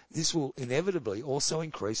nations, this will inevitably also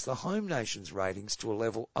increase the home nations' ratings to a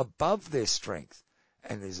level above their strength.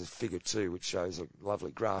 And there's a figure 2 which shows a lovely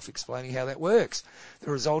graph explaining how that works. The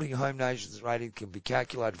resulting home nations rating can be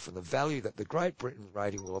calculated from the value that the Great Britain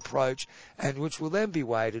rating will approach, and which will then be the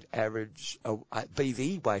weighted average of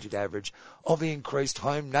the increased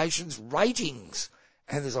home nations ratings.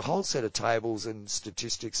 And there's a whole set of tables and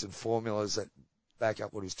statistics and formulas that back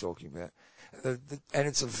up what he's talking about. And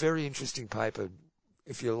it's a very interesting paper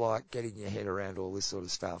if you like getting your head around all this sort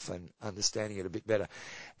of stuff and understanding it a bit better.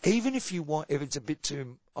 Even if it's a bit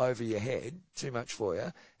too over your head, too much for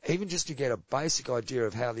you, even just to get a basic idea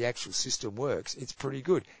of how the actual system works, it's pretty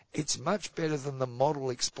good. It's much better than the model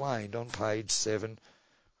explained on page 7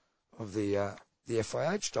 of the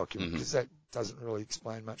FIH document, because that doesn't really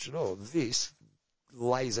explain much at all. This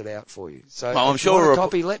lays it out for you. So well, if you want a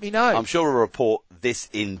copy, let me know. I'm sure a report this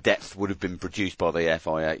in-depth would have been produced by the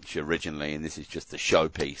FIH originally, and this is just a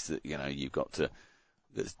showpiece that, you've got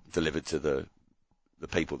that's delivered to the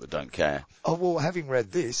people that don't care. Oh, well, having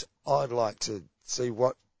read this, I'd like to see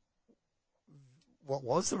what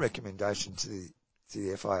was the recommendation to the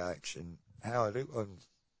FIH and how it.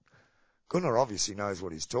 Gunnar obviously knows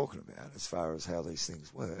what he's talking about as far as how these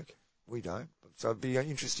things work. We don't. So it'd be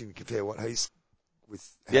interesting to compare what he's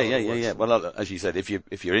with. Yeah. Well, as you said, if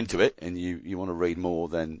you're into it and you want to read more,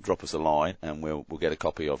 then drop us a line and we'll get a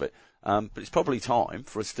copy of it. But it's probably time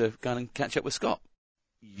for us to go and catch up with Scott.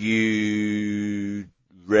 You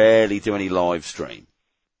rarely do any live stream.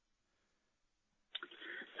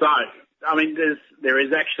 So, there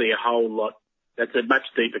is actually a whole lot. That's a much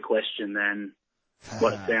deeper question than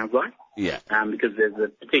what it sounds like. Yeah. Because there's a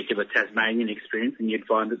particular Tasmanian experience, and you'd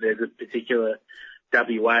find that there's a particular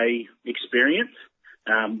WA experience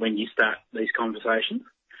when you start these conversations.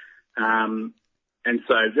 And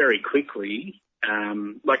so very quickly,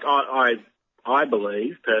 I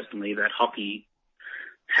believe personally that hockey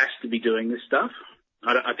has to be doing this stuff.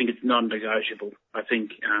 I think it's non-negotiable. I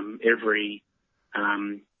think every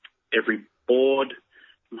board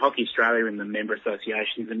from Hockey Australia and the member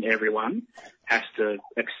associations and everyone has to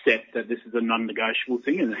accept that this is a non-negotiable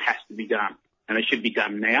thing and it has to be done. And it should be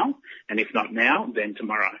done now, and if not now, then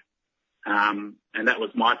tomorrow. And that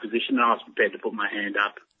was my position, and I was prepared to put my hand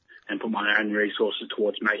up and put my own resources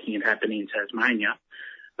towards making it happen in Tasmania.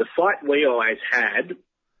 The fight we always had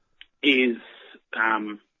is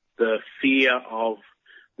the fear of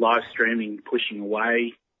live streaming pushing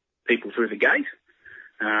away people through the gate,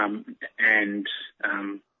 and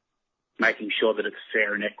making sure that it's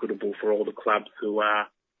fair and equitable for all the clubs who are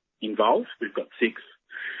involved. We've got 6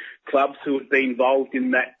 clubs who would be involved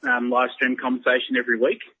in that live stream conversation every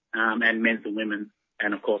week, and men's and women.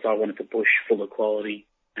 And of course, I wanted to push full equality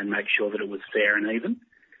and make sure that it was fair and even.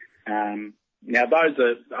 Now,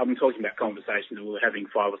 I'm talking about conversations that we were having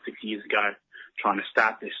 5 or 6 years ago, trying to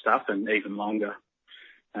start this stuff, and even longer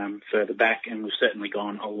further back. And we've certainly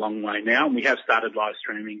gone a long way now. And we have started live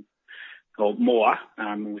streaming, or more.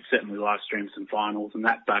 We've certainly live streamed some finals and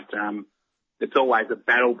that, but it's always a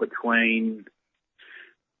battle between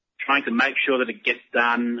trying to make sure that it gets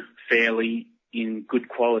done fairly in good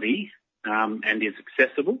quality and is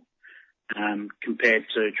accessible, compared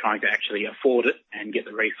to trying to actually afford it and get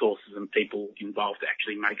the resources and people involved to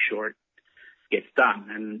actually make sure it gets done.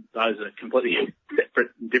 And those are completely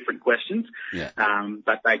different questions,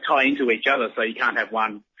 but they tie into each other, so you can't have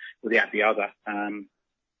one without the other.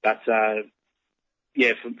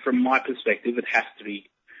 From my perspective, it has to be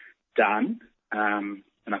done, and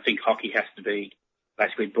I think hockey has to be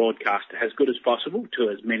basically broadcast as good as possible to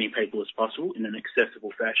as many people as possible in an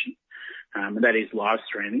accessible fashion. And that is live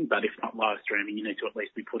streaming, but if not live streaming, you need to at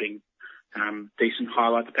least be putting decent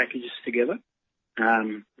highlights packages together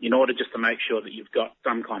in order just to make sure that you've got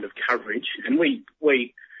some kind of coverage. And we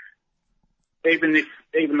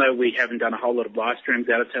even though we haven't done a whole lot of live streams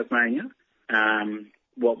out of Tasmania,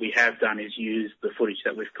 what we have done is use the footage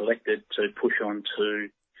that we've collected to push on to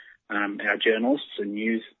our journalists and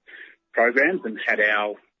news programs, and had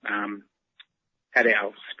our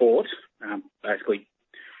sport basically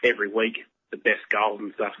every week, the best goals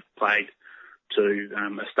and stuff played to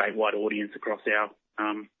a statewide audience across our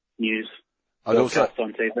news I'd also, broadcast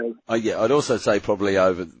on TV. I'd also say probably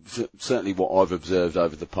certainly what I've observed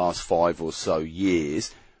over the past 5 or so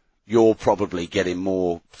years, you're probably getting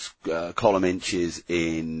more column inches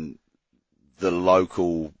in the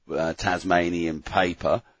local Tasmanian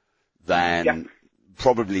paper than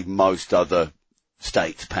probably most other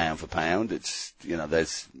states pound for pound. It's,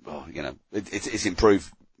 it's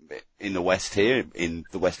improved in the West here, in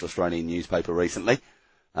the West Australian newspaper recently.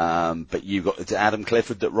 But it's Adam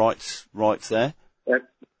Clifford that writes there.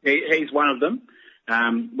 He's one of them.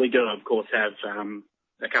 We do, of course, have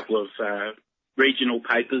a couple of regional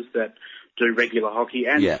papers that do regular hockey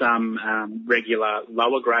and some regular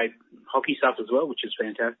lower grade hockey stuff as well, which is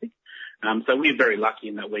fantastic. So we're very lucky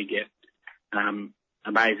in that we get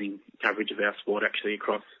amazing coverage of our sport actually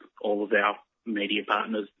across all of our media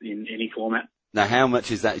partners in any format. Now, how much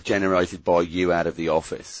is that generated by you out of the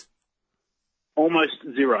office? Almost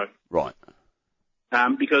zero. Right.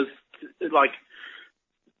 Because, like,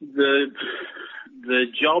 the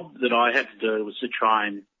job that I had to do was to try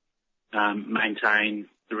and maintain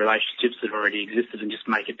the relationships that already existed and just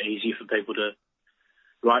make it easier for people to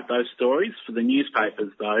write those stories. For the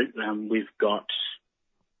newspapers, though, we've got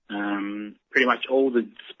pretty much all the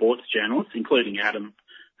sports journalists, including Adam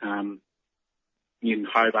in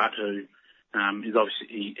Hobart, who is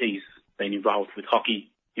obviously he's been involved with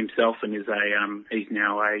hockey himself and is he's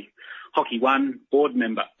now a Hockey One board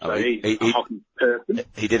member. So he's a hockey person.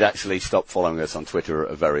 He did actually stop following us on Twitter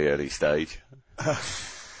at a very early stage.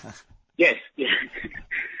 Yes, yeah.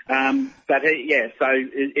 So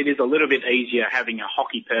it is a little bit easier having a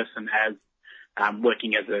hockey person as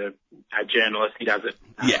working as a journalist. He does it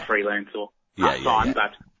freelance or part-time,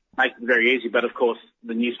 but makes it very easy. But of course,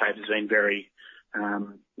 the newspaper's been very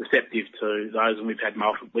receptive to those, and we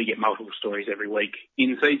get multiple stories every week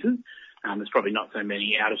in season. There's probably not so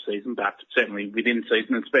many out of season, but certainly within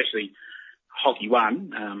season, especially Hockey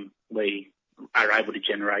One, we are able to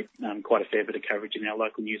generate quite a fair bit of coverage in our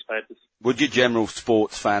local newspapers. Would your general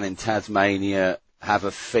sports fan in Tasmania have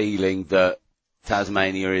a feeling that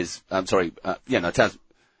Tasmania is,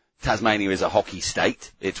 Tasmania is a hockey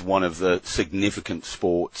state? It's one of the significant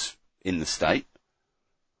sports in the state.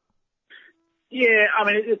 Yeah, I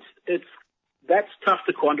mean, that's tough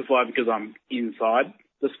to quantify because I'm inside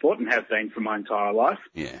the sport and have been for my entire life.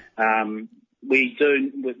 Yeah. We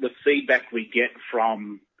do, with the feedback we get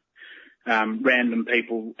from random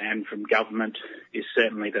people and from government is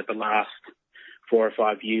certainly that the last 4 or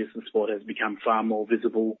 5 years the sport has become far more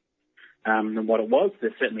visible than what it was.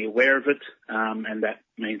 They're certainly aware of it, and that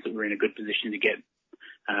means that we're in a good position to get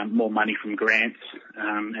more money from grants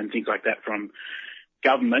and things like that from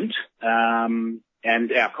government.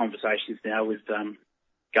 And our conversations now with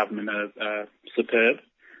government are superb,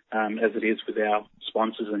 as it is with our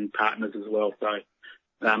sponsors and partners as well. So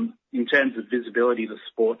in terms of visibility, the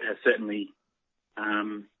sport has certainly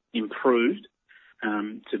improved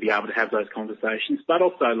to be able to have those conversations. But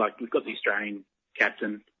also, like, we've got the Australian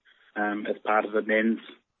captain as part of the men's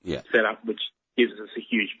setup, which gives us a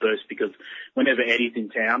huge boost because whenever Eddie's in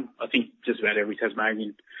town, I think just about every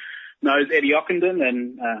Tasmanian knows Eddie Ockenden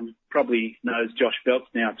and probably knows Josh Belts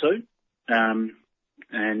now too.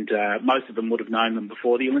 And most of them would have known them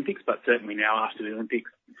before the Olympics, but certainly now after the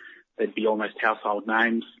Olympics, they'd be almost household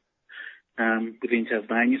names within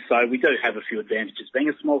Tasmania. So we do have a few advantages. Being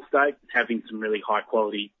a small state, having some really high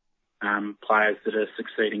quality players that are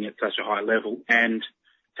succeeding at such a high level, and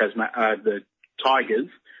the Tigers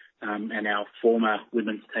and our former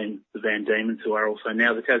women's team, the Van Diemen's, who are also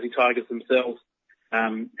now the Tassie Tigers themselves,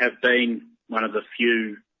 have been one of the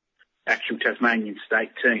few actual Tasmanian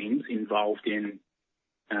state teams involved in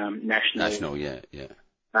national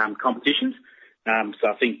competitions. So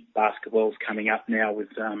I think basketball's coming up now with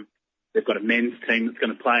they've got a men's team that's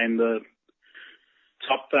going to play in the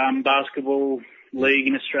top basketball league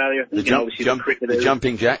in Australia. The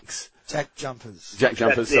Jumping Jacks. Jack Jumpers. Jack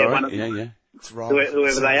Jumpers, sorry. It's wrong.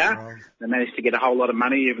 Whoever they are, they managed to get a whole lot of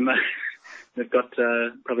money, even though they've got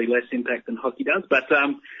probably less impact than hockey does. But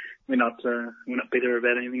we're not bitter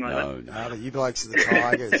about anything like that. No, but you blokes are the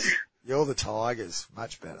Tigers. You're the Tigers.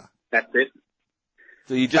 Much better. That's it.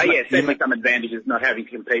 So certainly some advantages. Not having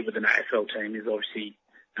to compete with an AFL team is obviously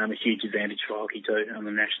a huge advantage for hockey too on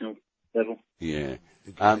the national level. Yeah.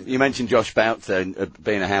 You mentioned Josh Bounce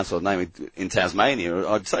being a household name in Tasmania.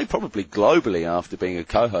 I'd say probably globally after being a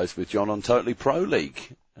co-host with John on Totally Pro League.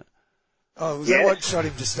 Oh, was that what shot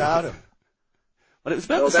him to stardom? Well, it was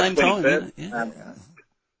about the same time.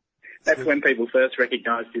 That's when people first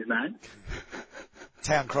recognised his name.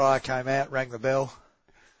 Town crier came out, rang the bell.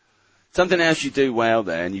 Something else you do well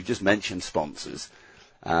there, and you've just mentioned sponsors.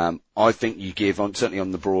 I think you give, certainly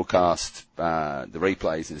on the broadcast, the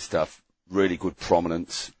replays and stuff, really good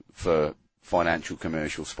prominence for financial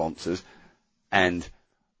commercial sponsors. And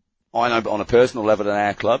I know, but on a personal level in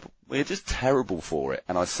our club, we're just terrible for it.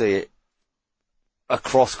 And I see it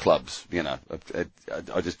across clubs,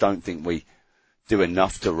 I just don't think we do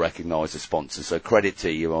enough to recognise the sponsors. So credit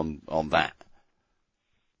to you on that.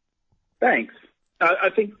 Thanks. I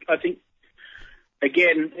think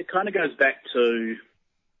again, it kind of goes back to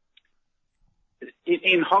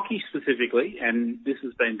in hockey specifically, and this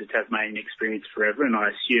has been the Tasmanian experience forever, and I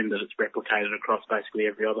assume that it's replicated across basically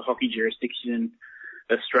every other hockey jurisdiction in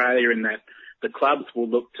Australia, in that the clubs will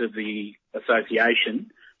look to the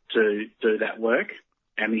association to do that work,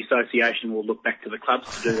 and the association will look back to the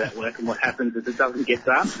clubs to do that work, and what happens is it doesn't get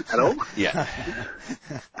done at all. Yeah.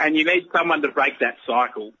 And you need someone to break that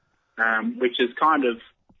cycle, which is kind of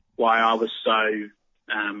why I was so,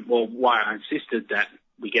 why I insisted that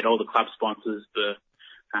we get all the club sponsors the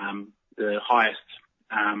highest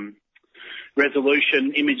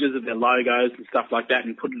resolution images of their logos and stuff like that,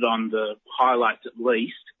 and put it on the highlights at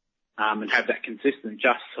least, and have that consistent,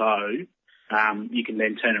 just so you can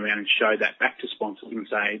then turn around and show that back to sponsors and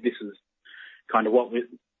say, this is kind of what we're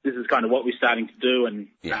starting to do, and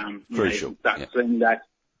crucial. Start seeing that.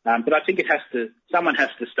 But I think someone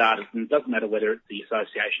has to start it, and it doesn't matter whether it's the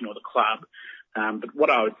association or the club. But what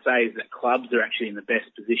I would say is that clubs are actually in the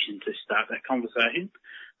best position to start that conversation,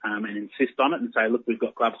 and insist on it and say, look, we've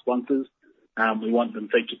got club sponsors. We want them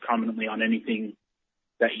featured prominently on anything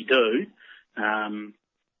that you do, and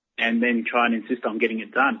then try and insist on getting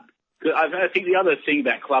it done. I think the other thing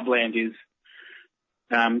about Clubland is,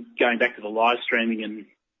 going back to the live streaming and,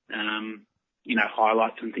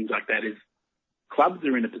 highlights and things like that, is clubs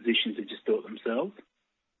are in a position to just do it themselves.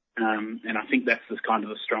 And I think that's just kind of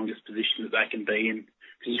the strongest position that they can be in,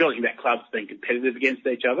 because you're talking about clubs being competitive against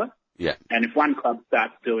each other. Yeah. And if one club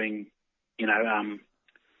starts doing, it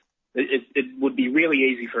would be really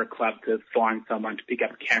easy for a club to find someone to pick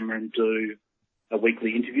up a camera and do a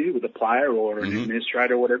weekly interview with a player or an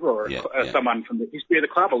administrator or whatever, or someone from the history of the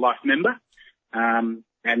club, a life member, and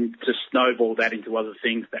to snowball that into other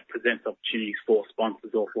things that presents opportunities for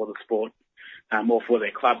sponsors or for the sport, or for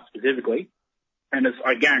their club specifically. And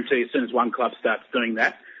I guarantee as soon as one club starts doing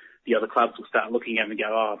that, the other clubs will start looking at it and go,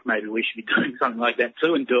 oh, maybe we should be doing something like that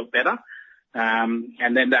too and do it better.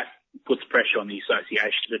 And then that puts pressure on the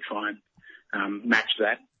association to try and match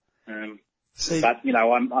that. But,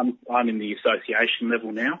 I'm in the association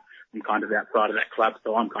level now. I'm kind of outside of that club,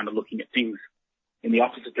 so I'm kind of looking at things in the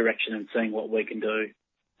opposite direction and seeing what we can do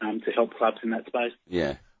to help clubs in that space.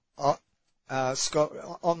 Yeah. Scott,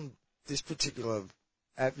 on this particular,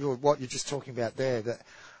 what you're just talking about there, that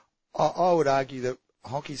I would argue that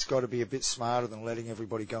hockey's got to be a bit smarter than letting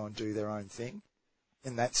everybody go and do their own thing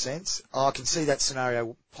in that sense. I can see that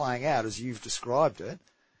scenario playing out as you've described it,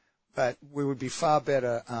 but we would be far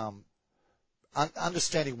better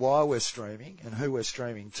understanding why we're streaming and who we're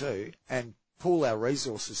streaming to, and pool our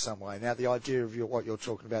resources some way. Now, the idea of what you're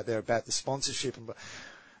talking about there about the sponsorship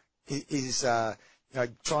is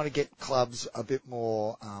trying to get clubs a bit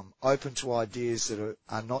more open to ideas that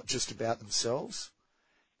are not just about themselves.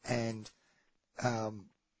 And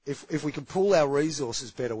if we can pool our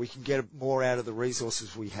resources better, we can get more out of the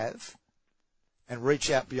resources we have and reach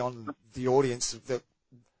out beyond the audience that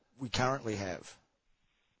we currently have.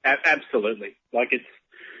 Absolutely. Like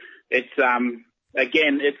it's one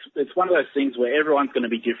of those things where everyone's going to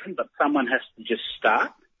be different, but someone has to just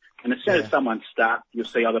start. And as soon as someone starts, you'll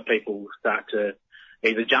see other people start to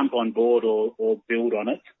either jump on board or build on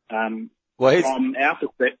it. From our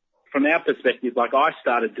perspective, like I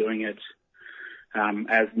started doing it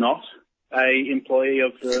as not a employee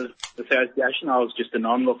of the association. I was just an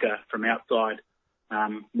onlooker from outside,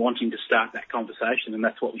 wanting to start that conversation, and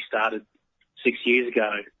that's what we started 6 years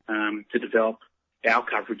ago to develop our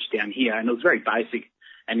coverage down here. And it was very basic,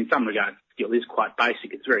 and in some regards it still is quite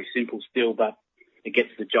basic. It's very simple still, but it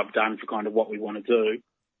gets the job done for kind of what we want to do.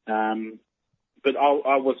 But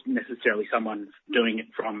I wasn't necessarily someone doing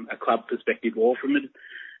it from a club perspective or from an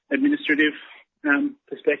administrative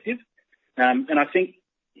perspective. And I think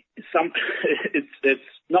it's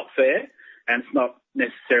not fair, and it's not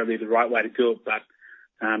necessarily the right way to do it, but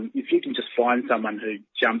if you can just find someone who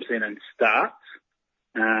jumps in and starts,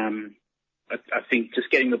 I think just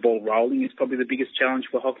getting the ball rolling is probably the biggest challenge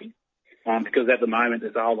for hockey, because at the moment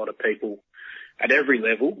there's a whole lot of people at every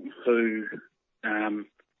level who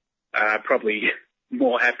are probably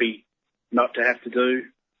more happy not to have to do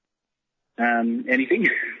anything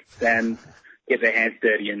than get their hands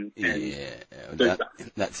dirty and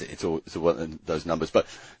that's it. It's all one of those numbers. But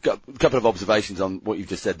a couple of observations on what you've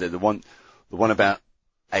just said there. The one about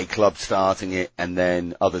a club starting it and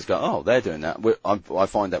then others go, oh, they're doing that. I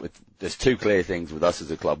find that there's two clear things with us as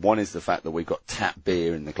a club. One is the fact that we've got tap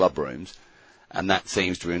beer in the club rooms, and that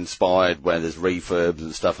seems to have inspired where there's refurbs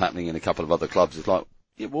and stuff happening in a couple of other clubs. It's like,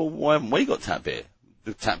 well, why haven't we got tap beer?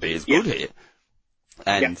 The tap beer is good here.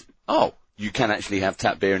 And, you can actually have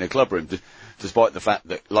tap beer in a club room, despite the fact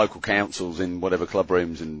that local councils in whatever club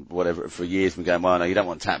rooms and whatever for years been going, well, no, you don't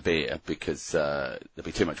want tap beer because there'll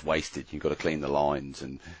be too much wasted. You've got to clean the lines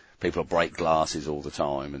and people will break glasses all the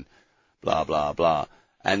time and blah, blah, blah.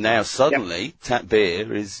 And now suddenly tap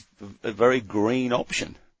beer is a very green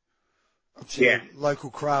option. Local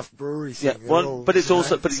craft brewery thing. Yeah, well, but it's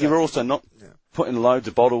also, but you're also not putting loads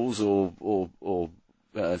of bottles or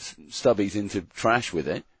stubbies into trash with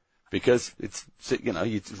it. Because it's,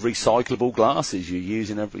 it's recyclable glasses you're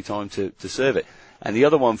using every time to serve it. And the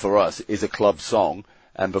other one for us is a club song.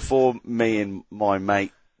 And before me and my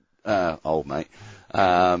mate, old mate,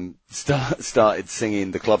 started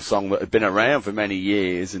singing the club song that had been around for many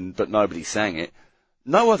years but nobody sang it,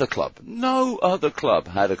 no other club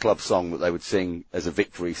had a club song that they would sing as a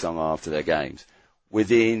victory song after their games.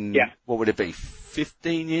 Within, what would it be,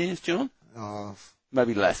 15 years, John?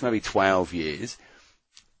 Maybe less, maybe 12 years.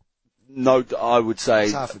 No, I would say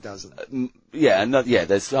it's half a dozen.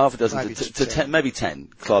 There's half a dozen maybe to 10, maybe 10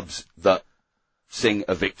 clubs that sing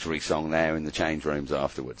a victory song now in the change rooms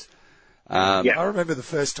afterwards. I remember the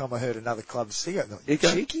first time I heard another club sing it.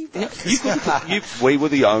 Cheeky. We were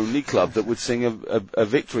the only club that would sing a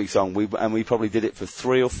victory song. We probably did it for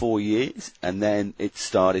 3 or 4 years, and then it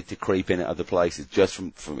started to creep in at other places. Just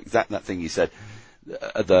from exactly that thing you said.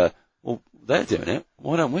 Well, they're doing it.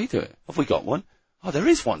 Why don't we do it? Have we got one? Oh, there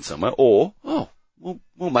is one somewhere. Or,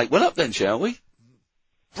 we'll make one up then, shall we?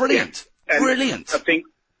 Brilliant. Yeah. Brilliant. I think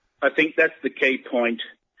that's the key point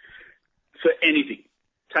for anything.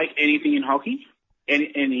 Take anything in hockey,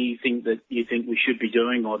 anything that you think we should be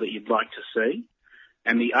doing or that you'd like to see,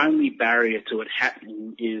 and the only barrier to it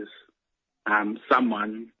happening is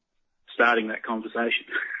someone starting that conversation.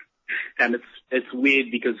 And it's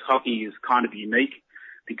weird because hockey is kind of unique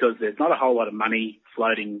because there's not a whole lot of money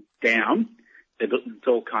floating down. It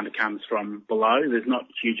all kind of comes from below. There's not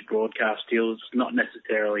huge broadcast deals. Not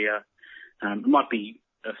necessarily it might be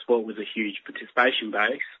a sport with a huge participation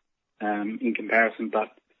base in comparison,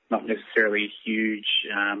 but not necessarily a huge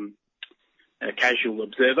casual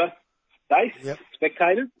observer base,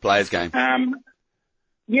 spectators. Players game. But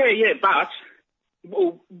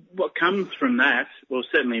what comes from that, well,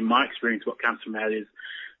 certainly in my experience, what comes from that is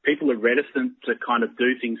people are reticent to kind of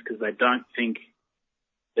do things because they don't think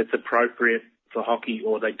it's appropriate for hockey,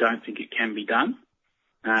 or they don't think it can be done.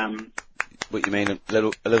 What you mean,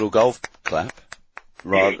 a little golf clap,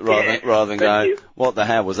 rather than going, what the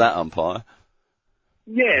hell was that, umpire?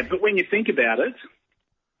 Yeah, but when you think about it,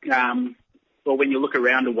 or when you look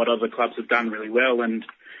around at what other clubs have done really well, and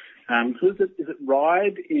who's it? Is it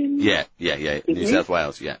Ryde in? Yeah, New South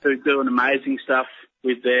Wales, who do an amazing stuff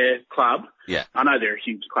with their club. Yeah, I know they're a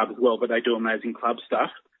huge club as well, but they do amazing club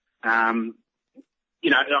stuff. I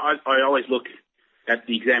always look at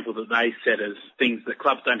the example that they set as things that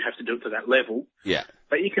clubs don't have to do it to that level. Yeah.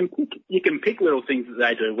 But you can pick little things that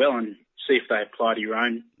they do well and see if they apply to your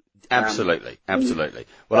own. Absolutely.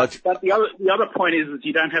 Well, but the other point is that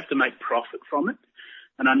you don't have to make profit from it.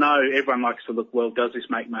 And I know everyone likes to look, well, does this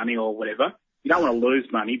make money or whatever? You don't want to lose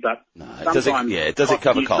money, but sometimes does it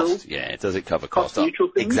cover cost? Yeah, does it cover cost? Cost-neutral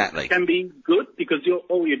things exactly. Can be good because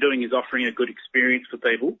all you're doing is offering a good experience for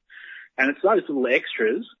people. And it's those little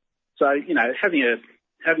extras. So, having a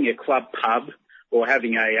club pub or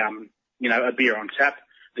having a beer on tap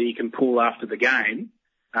that you can pull after the game,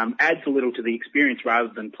 adds a little to the experience rather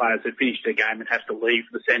than players who finish their game and have to leave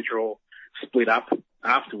the centre or split up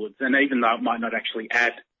afterwards. And even though it might not actually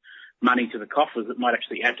add money to the coffers, it might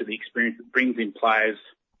actually add to the experience that brings in players,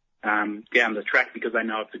 down the track because they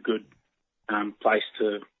know it's a good, place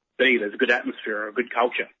to be. There's a good atmosphere or a good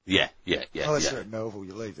culture. Yeah. Unless you're at Melville,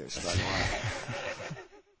 you leave there straight away.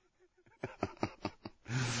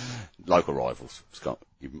 Local rivals, Scott.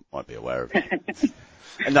 You might be aware of it.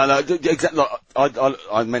 No, exactly.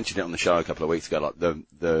 I mentioned it on the show a couple of weeks ago. Like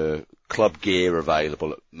the club gear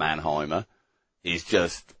available at Mannheimer is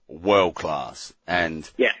just world class, and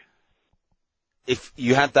if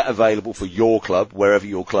you had that available for your club, wherever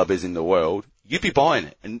your club is in the world, you'd be buying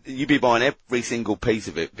it, and you'd be buying every single piece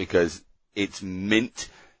of it because it's mint.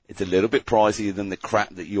 It's a little bit pricier than the crap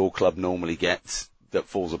that your club normally gets that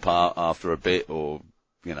falls apart after a bit, or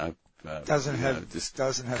doesn't you know, have just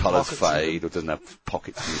doesn't have colours pockets in them. fade or doesn't have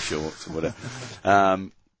pockets in the shorts or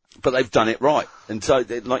whatever. But they've done it right, and so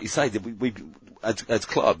like you say, we as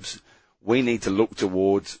clubs we need to look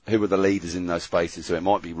towards who are the leaders in those spaces. So it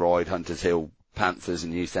might be Ryde, Hunters Hill, Panthers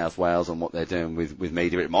and New South Wales on what they're doing with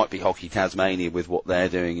media. It might be Hockey Tasmania with what they're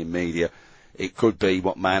doing in media. It could be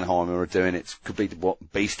what Mannheimer are doing. It could be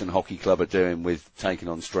what Beeston Hockey Club are doing with taking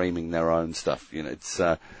on streaming their own stuff. You know, it's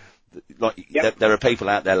there are people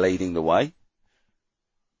out there leading the way.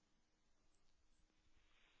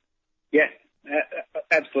 Yeah,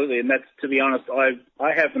 absolutely. And that's, to be honest,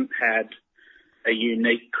 I haven't had a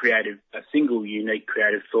single unique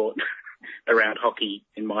creative thought around hockey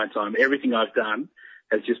in my time. Everything I've done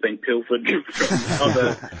has just been pilfered from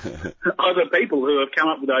other people who have come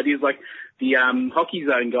up with ideas, like the Hockey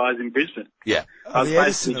Zone guys in Brisbane. Yeah. I was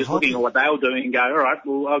basically just looking at what they were doing and go, all right,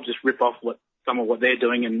 well, I'll just rip off some of what they're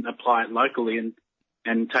doing and apply it locally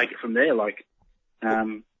and take it from there. Like,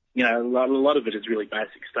 you know, a lot of it is really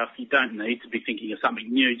basic stuff. You don't need to be thinking of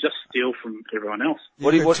something new. Just steal from everyone else.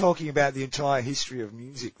 You're talking about the entire history of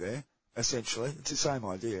music there, essentially. It's the same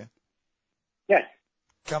idea. Yeah.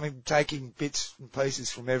 Taking bits and pieces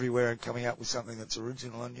from everywhere and coming up with something that's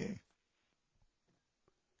original and new.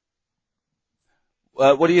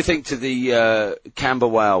 What do you think to the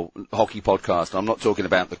Camberwell hockey podcast? I'm not talking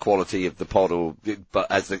about the quality of the pod,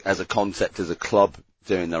 but as a concept, as a club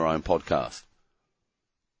doing their own podcast.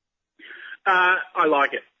 I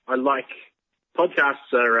like it. I like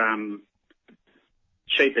podcasts are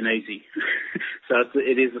cheap and easy, so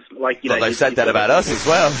it is like, you know. Well, they've said that about us as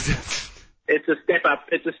well. It's a step up.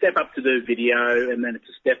 It's a step up to do video, and then it's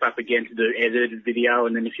a step up again to do edited video,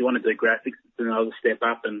 and then if you want to do graphics, it's another step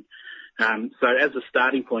up. And so, as a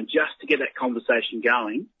starting point, just to get that conversation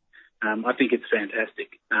going, I think it's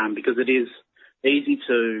fantastic because it is easy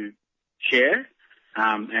to share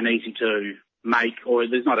and easy to make, or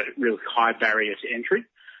there's not a real high barrier to entry.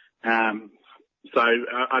 So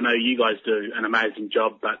I know you guys do an amazing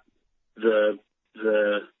job, but the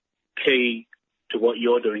key to what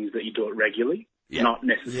you're doing is that you do it regularly, not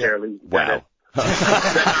necessarily. Wow.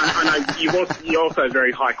 I know you're also a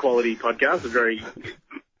very high quality podcast, very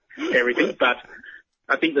everything, but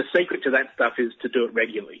I think the secret to that stuff is to do it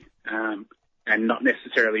regularly, and not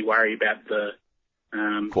necessarily worry about the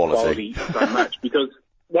quality so much, because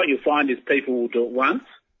what you'll find is people will do it once,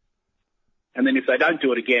 and then if they don't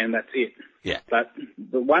do it again, that's it. Yeah. But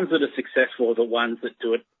the ones that are successful are the ones that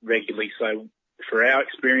do it regularly. So for our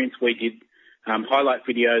experience, we did highlight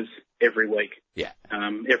videos every week,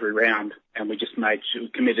 every round, and we just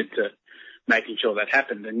committed to making sure that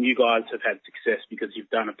happened. And you guys have had success because you've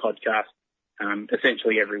done a podcast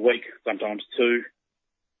essentially every week, sometimes 2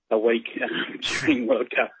 a week during World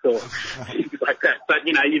Cup or things like that. But,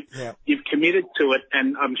 you know, you've committed to it,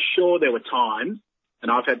 and I'm sure there were times,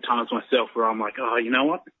 and I've had times myself where I'm like, oh, you know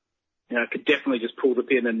what? You know, I could definitely just pull the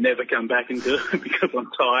pin and never come back and do it because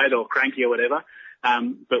I'm tired or cranky or whatever.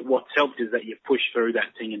 But what's helped is that you've pushed through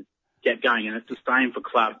that thing and get going. And it's the same for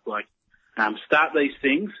clubs. Like, start these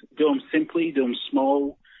things, do them simply, do them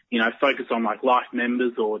small, you know, focus on like life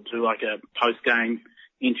members or do like a post-game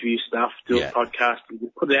interview stuff, do a podcast,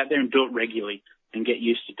 and put it out there and do it regularly and get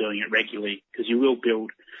used to doing it regularly, because you will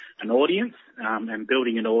build an audience, and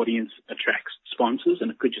building an audience attracts sponsors,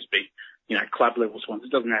 and it could just be, you know, club level sponsors.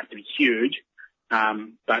 It doesn't have to be huge,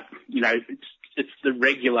 but, you know, it's the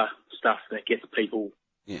regular stuff that gets people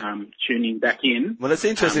tuning back in. Well, it's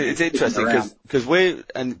interesting. It's interesting because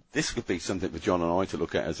and this could be something for John and I to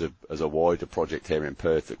look at as a wider project here in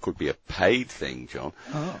Perth. That could be a paid thing, John.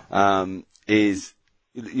 Is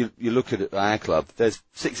you look at our club. There's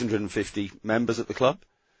 650 members at the club.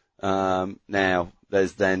 Now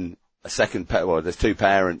there's then a second. There's 2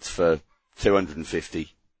 parents for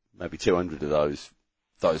 250, maybe 200 of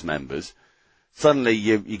those members. Suddenly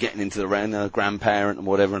you're getting into the round, a grandparent and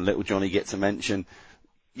whatever, and little Johnny gets a mention.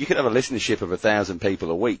 You could have a listenership of 1,000 people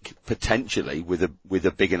a week, potentially, with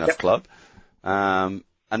a big enough club. And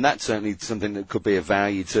that's certainly something that could be of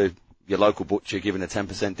value to your local butcher, giving a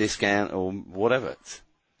 10% discount or whatever.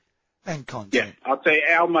 And content. Yeah, I'd say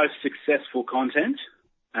our most successful content,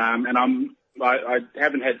 and I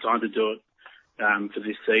haven't had time to do it for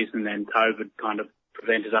this season, and COVID kind of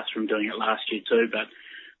prevented us from doing it last year too, but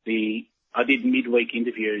I did midweek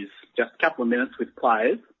interviews, just a couple of minutes with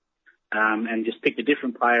players, and just picked a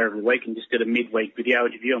different player every week and just did a midweek video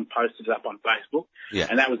interview and posted it up on Facebook. Yeah.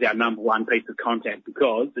 And that was our number one piece of content,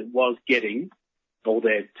 because it was getting all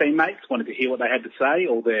their teammates wanted to hear what they had to say,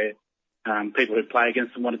 all their people who play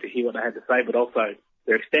against them wanted to hear what they had to say, but also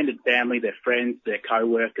their extended family, their friends, their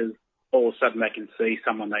co-workers, all of a sudden they can see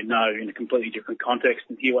someone they know in a completely different context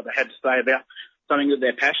and hear what they had to say about something that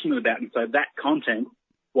they're passionate about. And so that content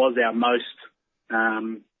was our most,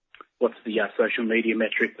 what's the social media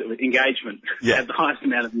metric? That was engagement. Yeah. Had the highest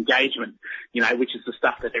amount of engagement, which is the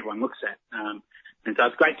stuff that everyone looks at. And so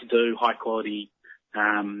it's great to do high quality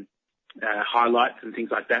highlights and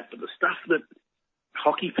things like that. But the stuff that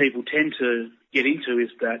hockey people tend to get into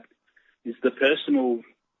is the personal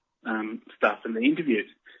stuff and the interviews.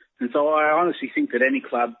 And so I honestly think that any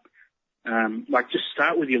club, just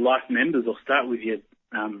start with your life members or start with your,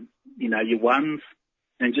 your ones,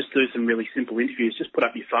 and just do some really simple interviews. Just put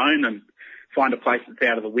up your phone and find a place that's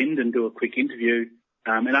out of the wind and do a quick interview,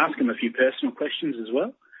 and ask them a few personal questions as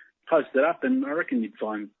well. Post it up, and I reckon you'd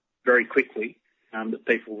find very quickly that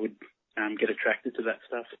people would get attracted to that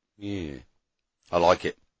stuff. Yeah. I like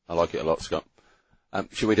it. I like it a lot, Scott.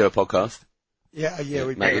 Should we do a podcast? Yeah,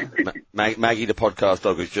 we Maggie, the podcast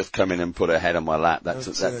dog, has just come in and put her head on my lap. That's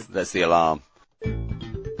the alarm.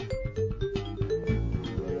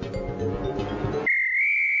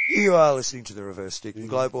 You are listening to the Reverse Stick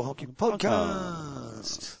Global Hockey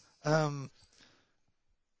Podcast.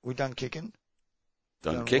 We done kicking?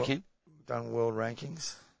 Done kicking? Done world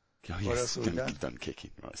rankings? Oh, yes. What else have we done? Done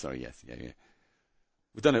kicking. Right, sorry, yes, yeah.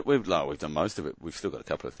 We've done it. We've done most of it. We've still got a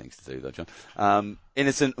couple of things to do, though, John.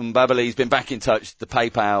 Innocent Mbabali's been back in touch. The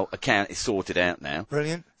PayPal account is sorted out now.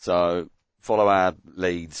 Brilliant. So follow our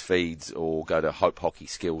leads, feeds, or go to Hope Hockey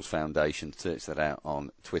Skills Foundation. Search that out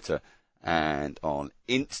on Twitter and on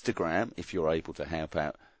Instagram if you're able to help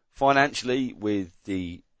out financially with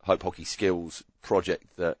the Hope Hockey Skills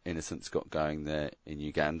project that Innocent's got going there in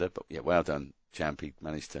Uganda. But yeah, well done, Champ. He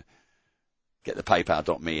managed to get the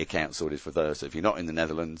PayPal.me account sorted for those. So if you're not in the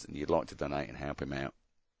Netherlands and you'd like to donate and help him out,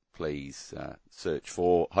 please search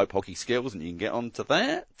for Hope Hockey Skills and you can get onto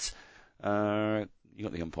that. You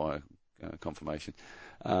got the umpire confirmation.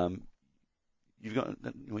 You got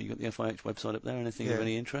the FIH website up there. Anything of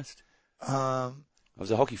any interest? There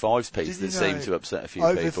was a Hockey Fives piece that seemed to upset a few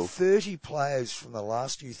people. Over 30 players from the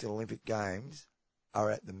last Youth Olympic Games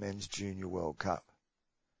are at the Men's Junior World Cup.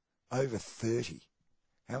 Over 30.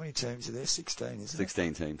 How many teams are there? 16, isn't it?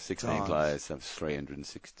 16 teams, 16 players. That's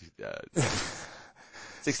 360.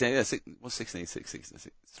 16, yeah, what's 16?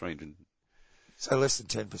 300. So less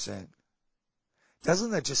than 10%.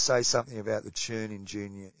 Doesn't that just say something about the churn in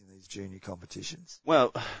these junior competitions?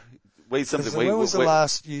 Well, when was the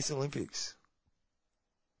last Youth Olympics?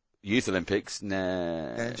 Youth Olympics?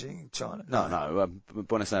 Nanjing, China? No,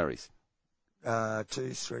 Buenos Aires.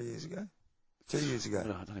 2-3 years ago? 2 years ago.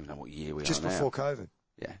 I don't even know what year we just are now. Just before COVID.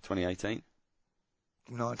 Yeah, 2018.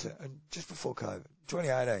 19, just before COVID.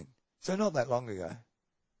 2018. So not that long ago.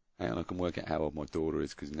 Hang on, I can work out how old my daughter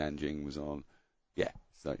is because Nanjing was on. Yeah,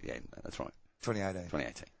 so yeah, that's right. 2018.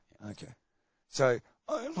 2018. Yeah. Okay. So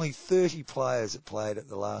only 30 players have played at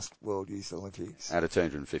the last World Youth Olympics. Out of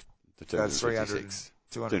 250, 256.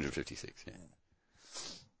 256, yeah.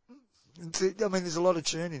 I mean, there's a lot of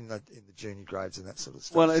churn in the junior grades and that sort of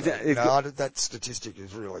stuff. Well, that statistic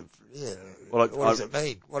is really, Well, what does it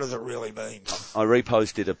mean? What does it really mean? I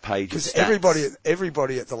reposted a page of stats. Because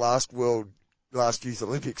everybody at the last Youth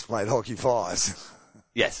Olympics played Hockey Fives.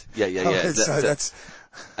 Yes, yeah. So that's.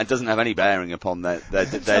 And doesn't have any bearing upon their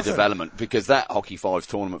development because that Hockey Fives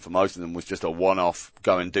tournament for most of them was just a one-off.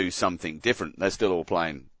 Go and do something different. They're still all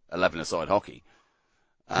playing 11-a-side hockey.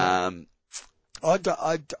 I'm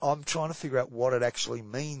trying to figure out what it actually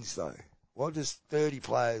means, though. What does 30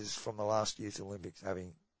 players from the last Youth Olympics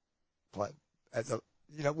having played at the,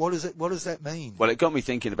 what does that mean? Well, it got me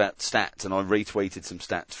thinking about stats, and I retweeted some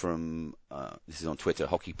stats from, this is on Twitter,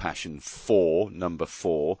 Hockey Passion 4, number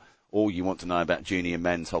 4, all you want to know about Junior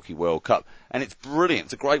Men's Hockey World Cup. And it's brilliant.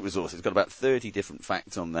 It's a great resource. It's got about 30 different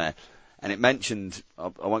facts on there. And it mentioned, I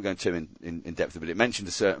won't go too in depth, but it mentioned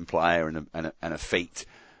a certain player and a feat.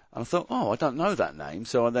 And I thought, I don't know that name.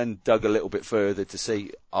 So I then dug a little bit further to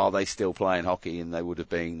see, are they still playing hockey? And they would have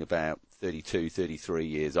been about 32, 33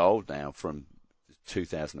 years old now from the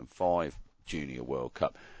 2005 Junior World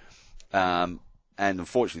Cup. And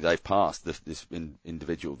unfortunately, they've passed this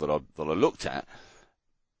individual that I looked at.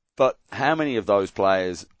 But how many of those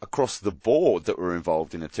players across the board that were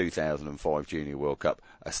involved in the 2005 Junior World Cup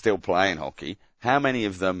are still playing hockey? How many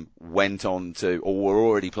of them went on to, or were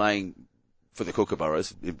already playing for the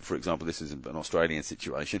Kookaburras? For example, this is an Australian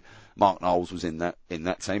situation. Mark Knowles was in that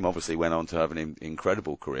team, obviously went on to have an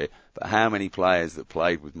incredible career. But how many players that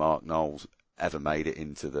played with Mark Knowles ever made it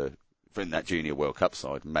from that Junior World Cup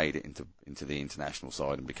side, made it into the international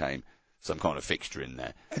side and became some kind of fixture in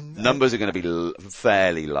there? Numbers are going to be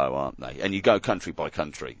fairly low, aren't they? And you go country by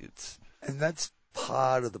country. And that's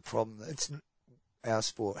part of the problem that our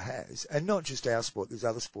sport has, and not just our sport, there's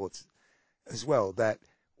other sports as well, that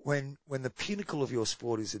when the pinnacle of your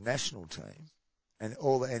sport is a national team and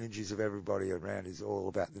all the energies of everybody around is all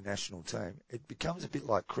about the national team, it becomes a bit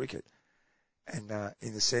like cricket. And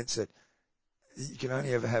in the sense that you can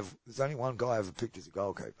only ever have, there's only one guy ever picked as a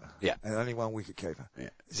goalkeeper. Yeah. And only one wicket keeper. Yeah.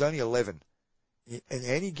 There's only 11. In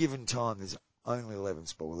any given time, there's only 11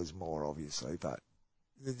 spots. Well, there's more, obviously, but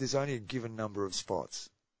there's only a given number of spots.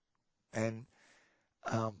 And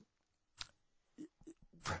a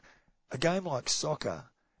game like soccer,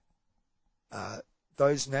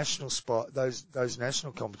 those national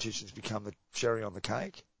competitions become the cherry on the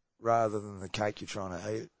cake rather than the cake you're trying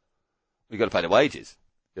to eat. You've got to pay the wages.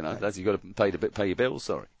 You've got to pay your bills,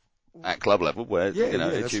 at club level where,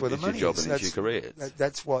 it's your job and it's your career.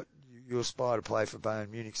 That's what you aspire to play for Bayern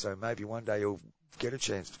Munich, so maybe one day you'll get a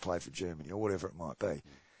chance to play for Germany or whatever it might be.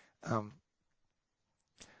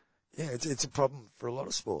 It's a problem for a lot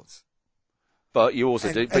of sports. But you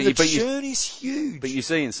also do. The churn is huge. But you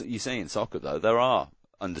see in soccer though, there are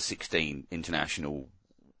under 16 international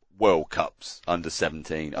World Cups, under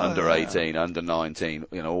 17, under 18, under 19,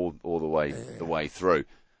 all the way through.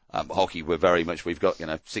 Hockey, we've got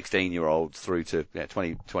 16-year-olds through to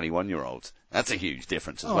 20, 21-year-olds. That's a huge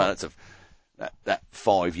difference as well. That's that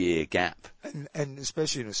 5-year gap. And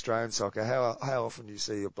especially in Australian soccer, how often do you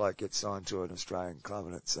see a bloke get signed to an Australian club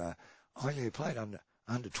and it's he played under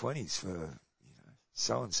 20s for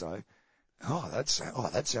so and so.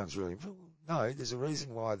 That sounds really. No, there's a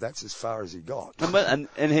reason why that's as far as he got. And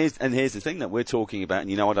here's the thing that we're talking about.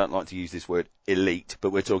 And I don't like to use this word elite, but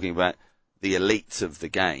we're talking about the elites of the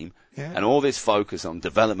game, and all this focus on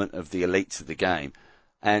development of the elites of the game.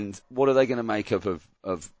 And what are they going to make up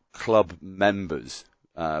of club members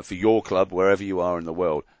for your club, wherever you are in the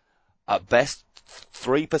world? At best,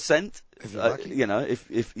 3%. If you're lucky.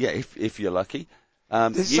 If you're lucky.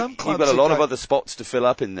 Some clubs you've got a lot of other spots to fill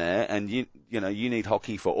up in there, and you need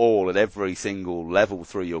hockey for all at every single level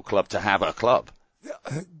through your club to have a club.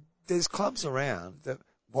 There's clubs around that,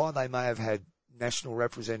 while they may have had national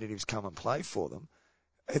representatives come and play for them,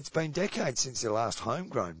 it's been decades since their last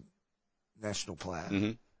homegrown national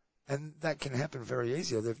player, and that can happen very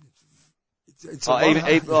easily.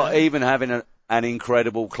 Even having an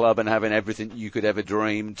incredible club and having everything you could ever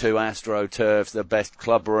dream, 2 AstroTurfs, the best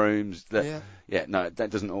club rooms. No, that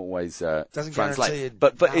doesn't always doesn't translate.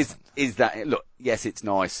 But is that, look? Yes, it's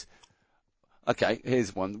nice. Okay,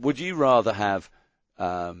 here's one. Would you rather have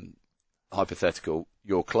hypothetical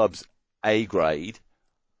your club's A grade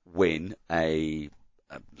win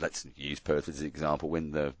let's use Perth as an example,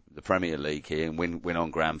 win the Premier League here and win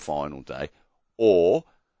on grand final day, or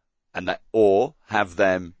have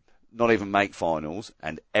them not even make finals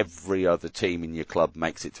and every other team in your club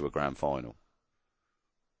makes it to a grand final?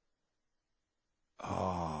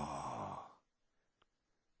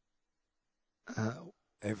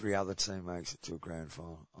 Every other team makes it to a grand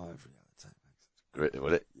final. Every other team makes it. Great,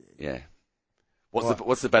 would it? Yeah.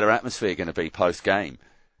 What's the better atmosphere going to be post game?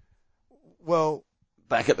 Well,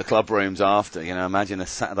 back at the club rooms after, imagine a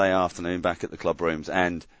Saturday afternoon back at the club rooms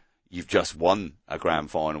and you've just won a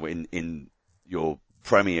grand final in your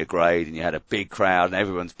Premier grade and you had a big crowd and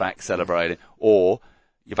everyone's back celebrating, or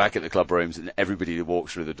you're back at the club rooms and everybody who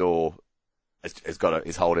walks through the door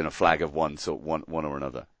is holding a flag of one or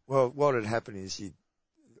another. Well, what had happened is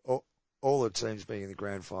all the teams being in the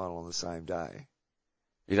grand final on the same day.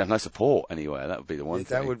 You'd have no support anywhere. That would be the one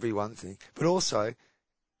thing. That would be one thing. But also,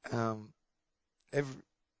 not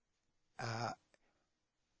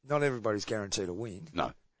everybody's guaranteed a win.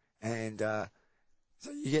 No. And so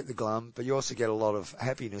you get the glum, but you also get a lot of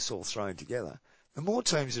happiness all thrown together. The more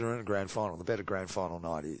teams that are in a grand final, the better grand final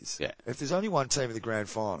night is. Yeah. If there's only one team in the grand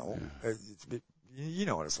final, it's a bit, you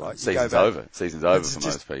know what it's like. Season's over. Season's over for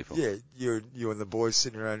most people. Yeah, you and the boys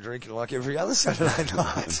sitting around drinking like every other Saturday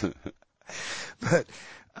night. But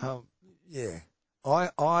I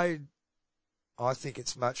think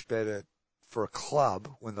it's much better for a club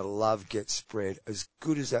when the love gets spread. As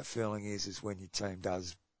good as that feeling is when your team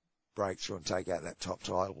does break through and take out that top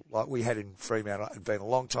title, like we had in Fremantle. It had been a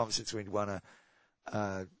long time since we'd won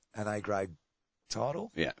an A grade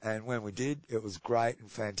title. Yeah. And when we did, it was great and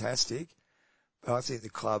fantastic. But I think the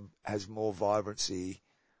club has more vibrancy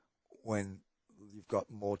when you've got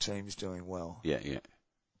more teams doing well. Yeah.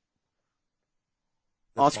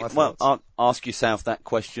 Ask yourself that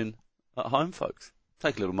question at home, folks.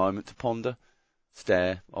 Take a little moment to ponder,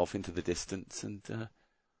 stare off into the distance, and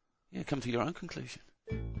come to your own conclusion.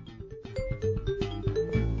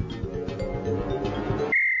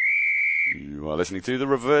 You are listening to The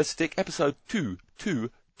Reverse Stick, episode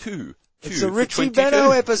 222. It's Two a for Richie 22.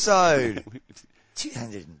 Benno episode.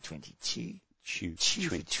 222. Chew. Chew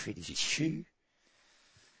for 22.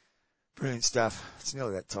 Brilliant stuff. It's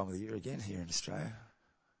nearly that time of the year again here in Australia.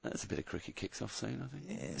 That's a bit of cricket kicks off soon, I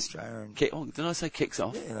think. Yeah, Australia and Did I say kicks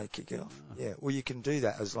off? yeah, they kick it off. Yeah, well, you can do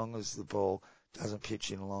that as long as the ball doesn't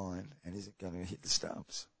pitch in line and isn't going to hit the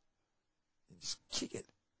stumps. You just kick it.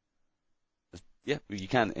 Yeah, you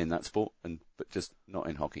can in that sport, but just not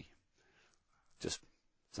in hockey. Just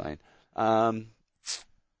saying.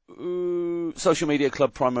 Social media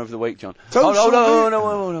club primer of the week, John. Hold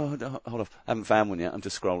on. I haven't found one yet. I'm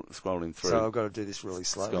just scrolling through. So I've got to do this really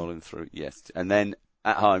slowly. Scrolling through, yes. And then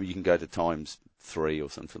at home you can go to times 3 or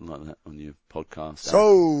something like that on your podcast.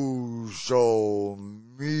 Social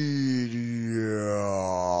media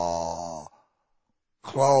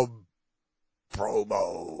club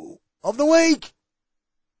promo of the week.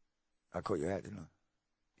 I caught you out, didn't I?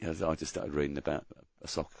 Yeah, I just started reading about a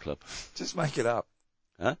soccer club. Just make it up.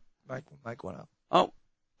 Huh? Make one up. Oh,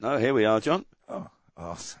 no, here we are, John. Oh,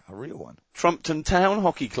 a real one. Trumpton Town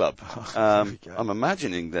Hockey Club. There we go. I'm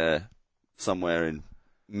imagining they're somewhere in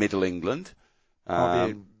Middle England. I'll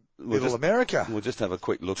be in Middle America. We'll just have a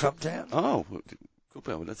quick look. Trump Town. Oh, good.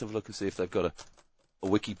 Well, let's have a look and see if they've got a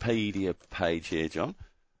Wikipedia page here, John.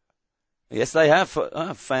 Yes, they have.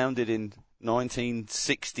 Founded in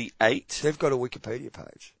 1968. They've got a Wikipedia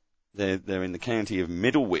page. They're in the county of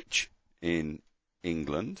Middlewich in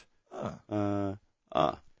England. Is that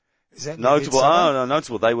Notable. Midsummer? No,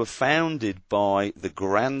 notable. They were founded by the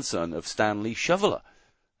grandson of Stanley Shoveler.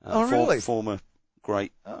 Really? Former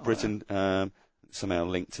Great Britain. Somehow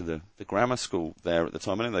linked to the grammar school there at the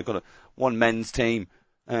time. I think they've got one men's team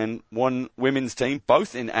and one women's team,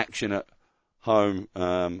 both in action at home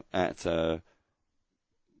at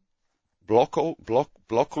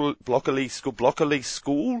Blockley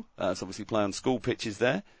School. It's obviously playing school pitches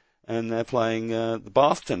there, and they're playing the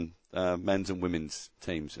Bathton men's and women's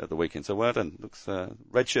teams at the weekend. So well done. Looks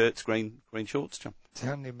red shirts, green shorts, John.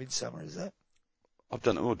 Town near Midsummer, is that? I've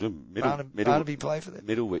done it. Barnaby play for them?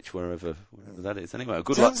 Middlewich, wherever that is. Anyway,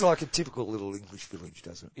 good Sounds luck. like a typical little English village,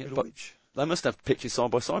 doesn't it? Yeah, Middlewich. They must have pitches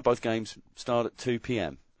side by side. Both games start at 2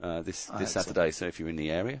 p.m. This Saturday. So if you're in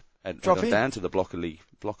the area, Drop head in. down to the Blockley.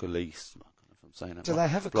 I don't know if I'm saying that Do right. they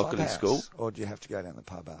have a Blockley clubhouse, School? or do you have to go down the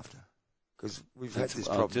pub after? Because we've had this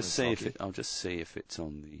I'll problem. just see I'll just see if it's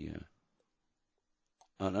on the.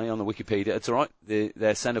 On the Wikipedia. It's all right.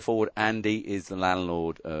 Their centre forward Andy is the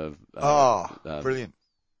landlord of. Brilliant.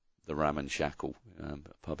 The Ram and Shackle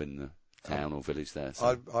pub in the town or village there.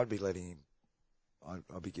 So. I'd be letting him.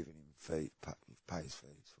 I'd be giving him fee. He pays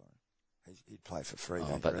fees for it. He'd play for free.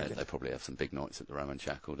 I bet they probably have some big nights at the Ram and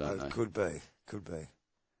Shackle, don't they? Could be.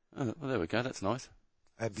 Oh, well, there we go. That's nice.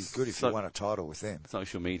 That'd be good if you won a title with them.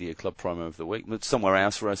 Social media club promo of the week. But somewhere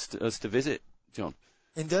else for us to visit, John.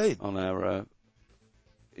 Indeed. On our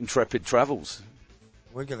intrepid travels.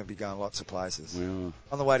 We're going to be going lots of places. We are.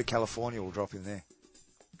 On the way to California, we'll drop in there.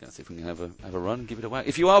 Let's see if we can have a run, give it a whack.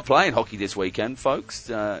 If you are playing hockey this weekend, folks,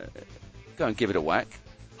 go and give it a whack.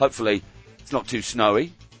 Hopefully, it's not too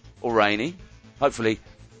snowy or rainy. Hopefully,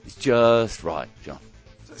 it's just right, John.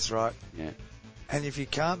 That's right. Yeah. And if you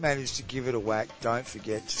can't manage to give it a whack, don't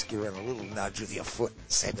forget, just give it a little nudge with your foot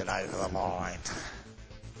and send it over the line.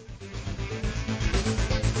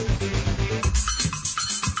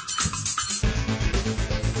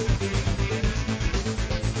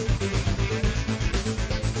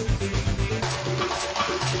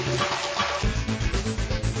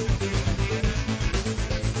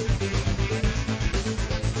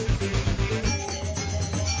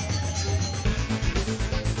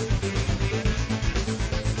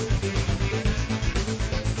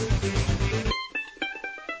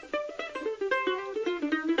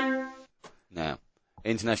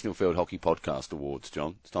 International Field Hockey Podcast Awards,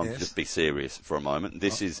 John. It's time to just be serious for a moment.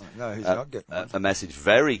 This is a message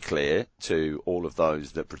very clear to all of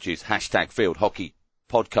those that produce #Field Hockey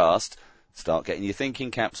Podcast. Start getting your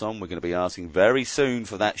thinking caps on. We're going to be asking very soon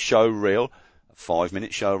for that show reel, a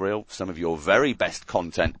 5-minute show reel, some of your very best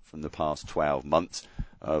content from the past 12 months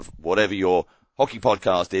of whatever your hockey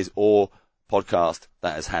podcast is or podcast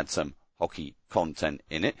that has had some hockey content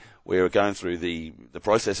in it. We're going through the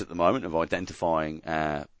process at the moment of identifying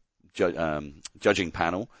a judging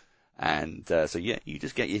panel. And you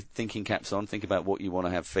just get your thinking caps on, think about what you want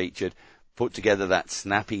to have featured, put together that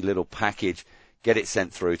snappy little package, get it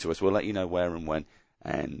sent through to us. We'll let you know where and when.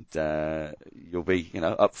 And you'll be,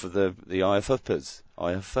 up for the IFFers.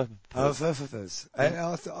 IFFers.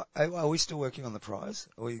 Are we still working on the prize?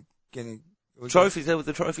 Are we getting... Trophies,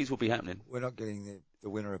 the trophies will be happening. We're not getting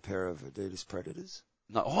the winner a pair of Adidas Predators?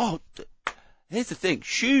 No. Oh, Here's the thing.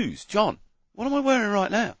 Shoes. John, what am I wearing right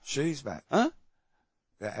now? Shoes, Matt. Huh?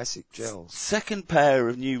 They're ASIC gels. Second pair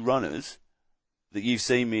of new runners that you've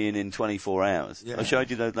seen me in 24 hours. Yeah. I showed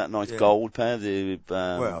you that nice Yeah. gold pair, the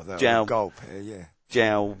Well, Jow gold pair, yeah.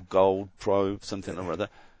 Jow Gold Pro, something or other.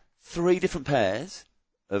 3 different pairs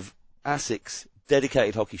of ASICS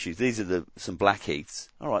dedicated hockey shoes. These are some Blackheaths.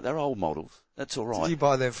 All right, they're old models. That's all right. Did you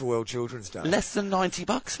buy them for World Children's Day? Less than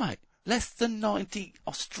 $90, mate. Less than 90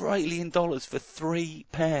 Australian dollars for 3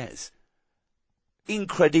 pairs.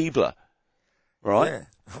 Incredible. Right? Yeah.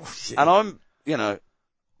 Oh, shit. And I'm an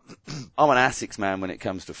ASICS man when it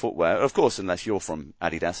comes to footwear. Of course, unless you're from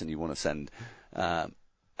Adidas and you want to send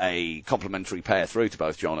a complimentary pair through to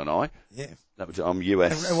both John and I. Yeah. I'm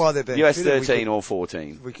US, And while they're being US fitted, 13 or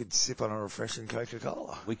 14. We could sip on a refreshing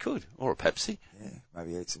Coca-Cola. We could. Or a Pepsi. Yeah.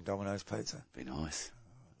 Maybe eat some Domino's pizza. Be nice.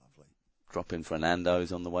 Oh, lovely. Drop in for an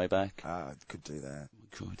Nando's on the way back. Could do that. We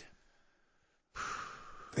could.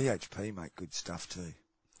 PHP make good stuff too.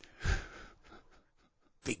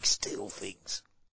 Big steel things.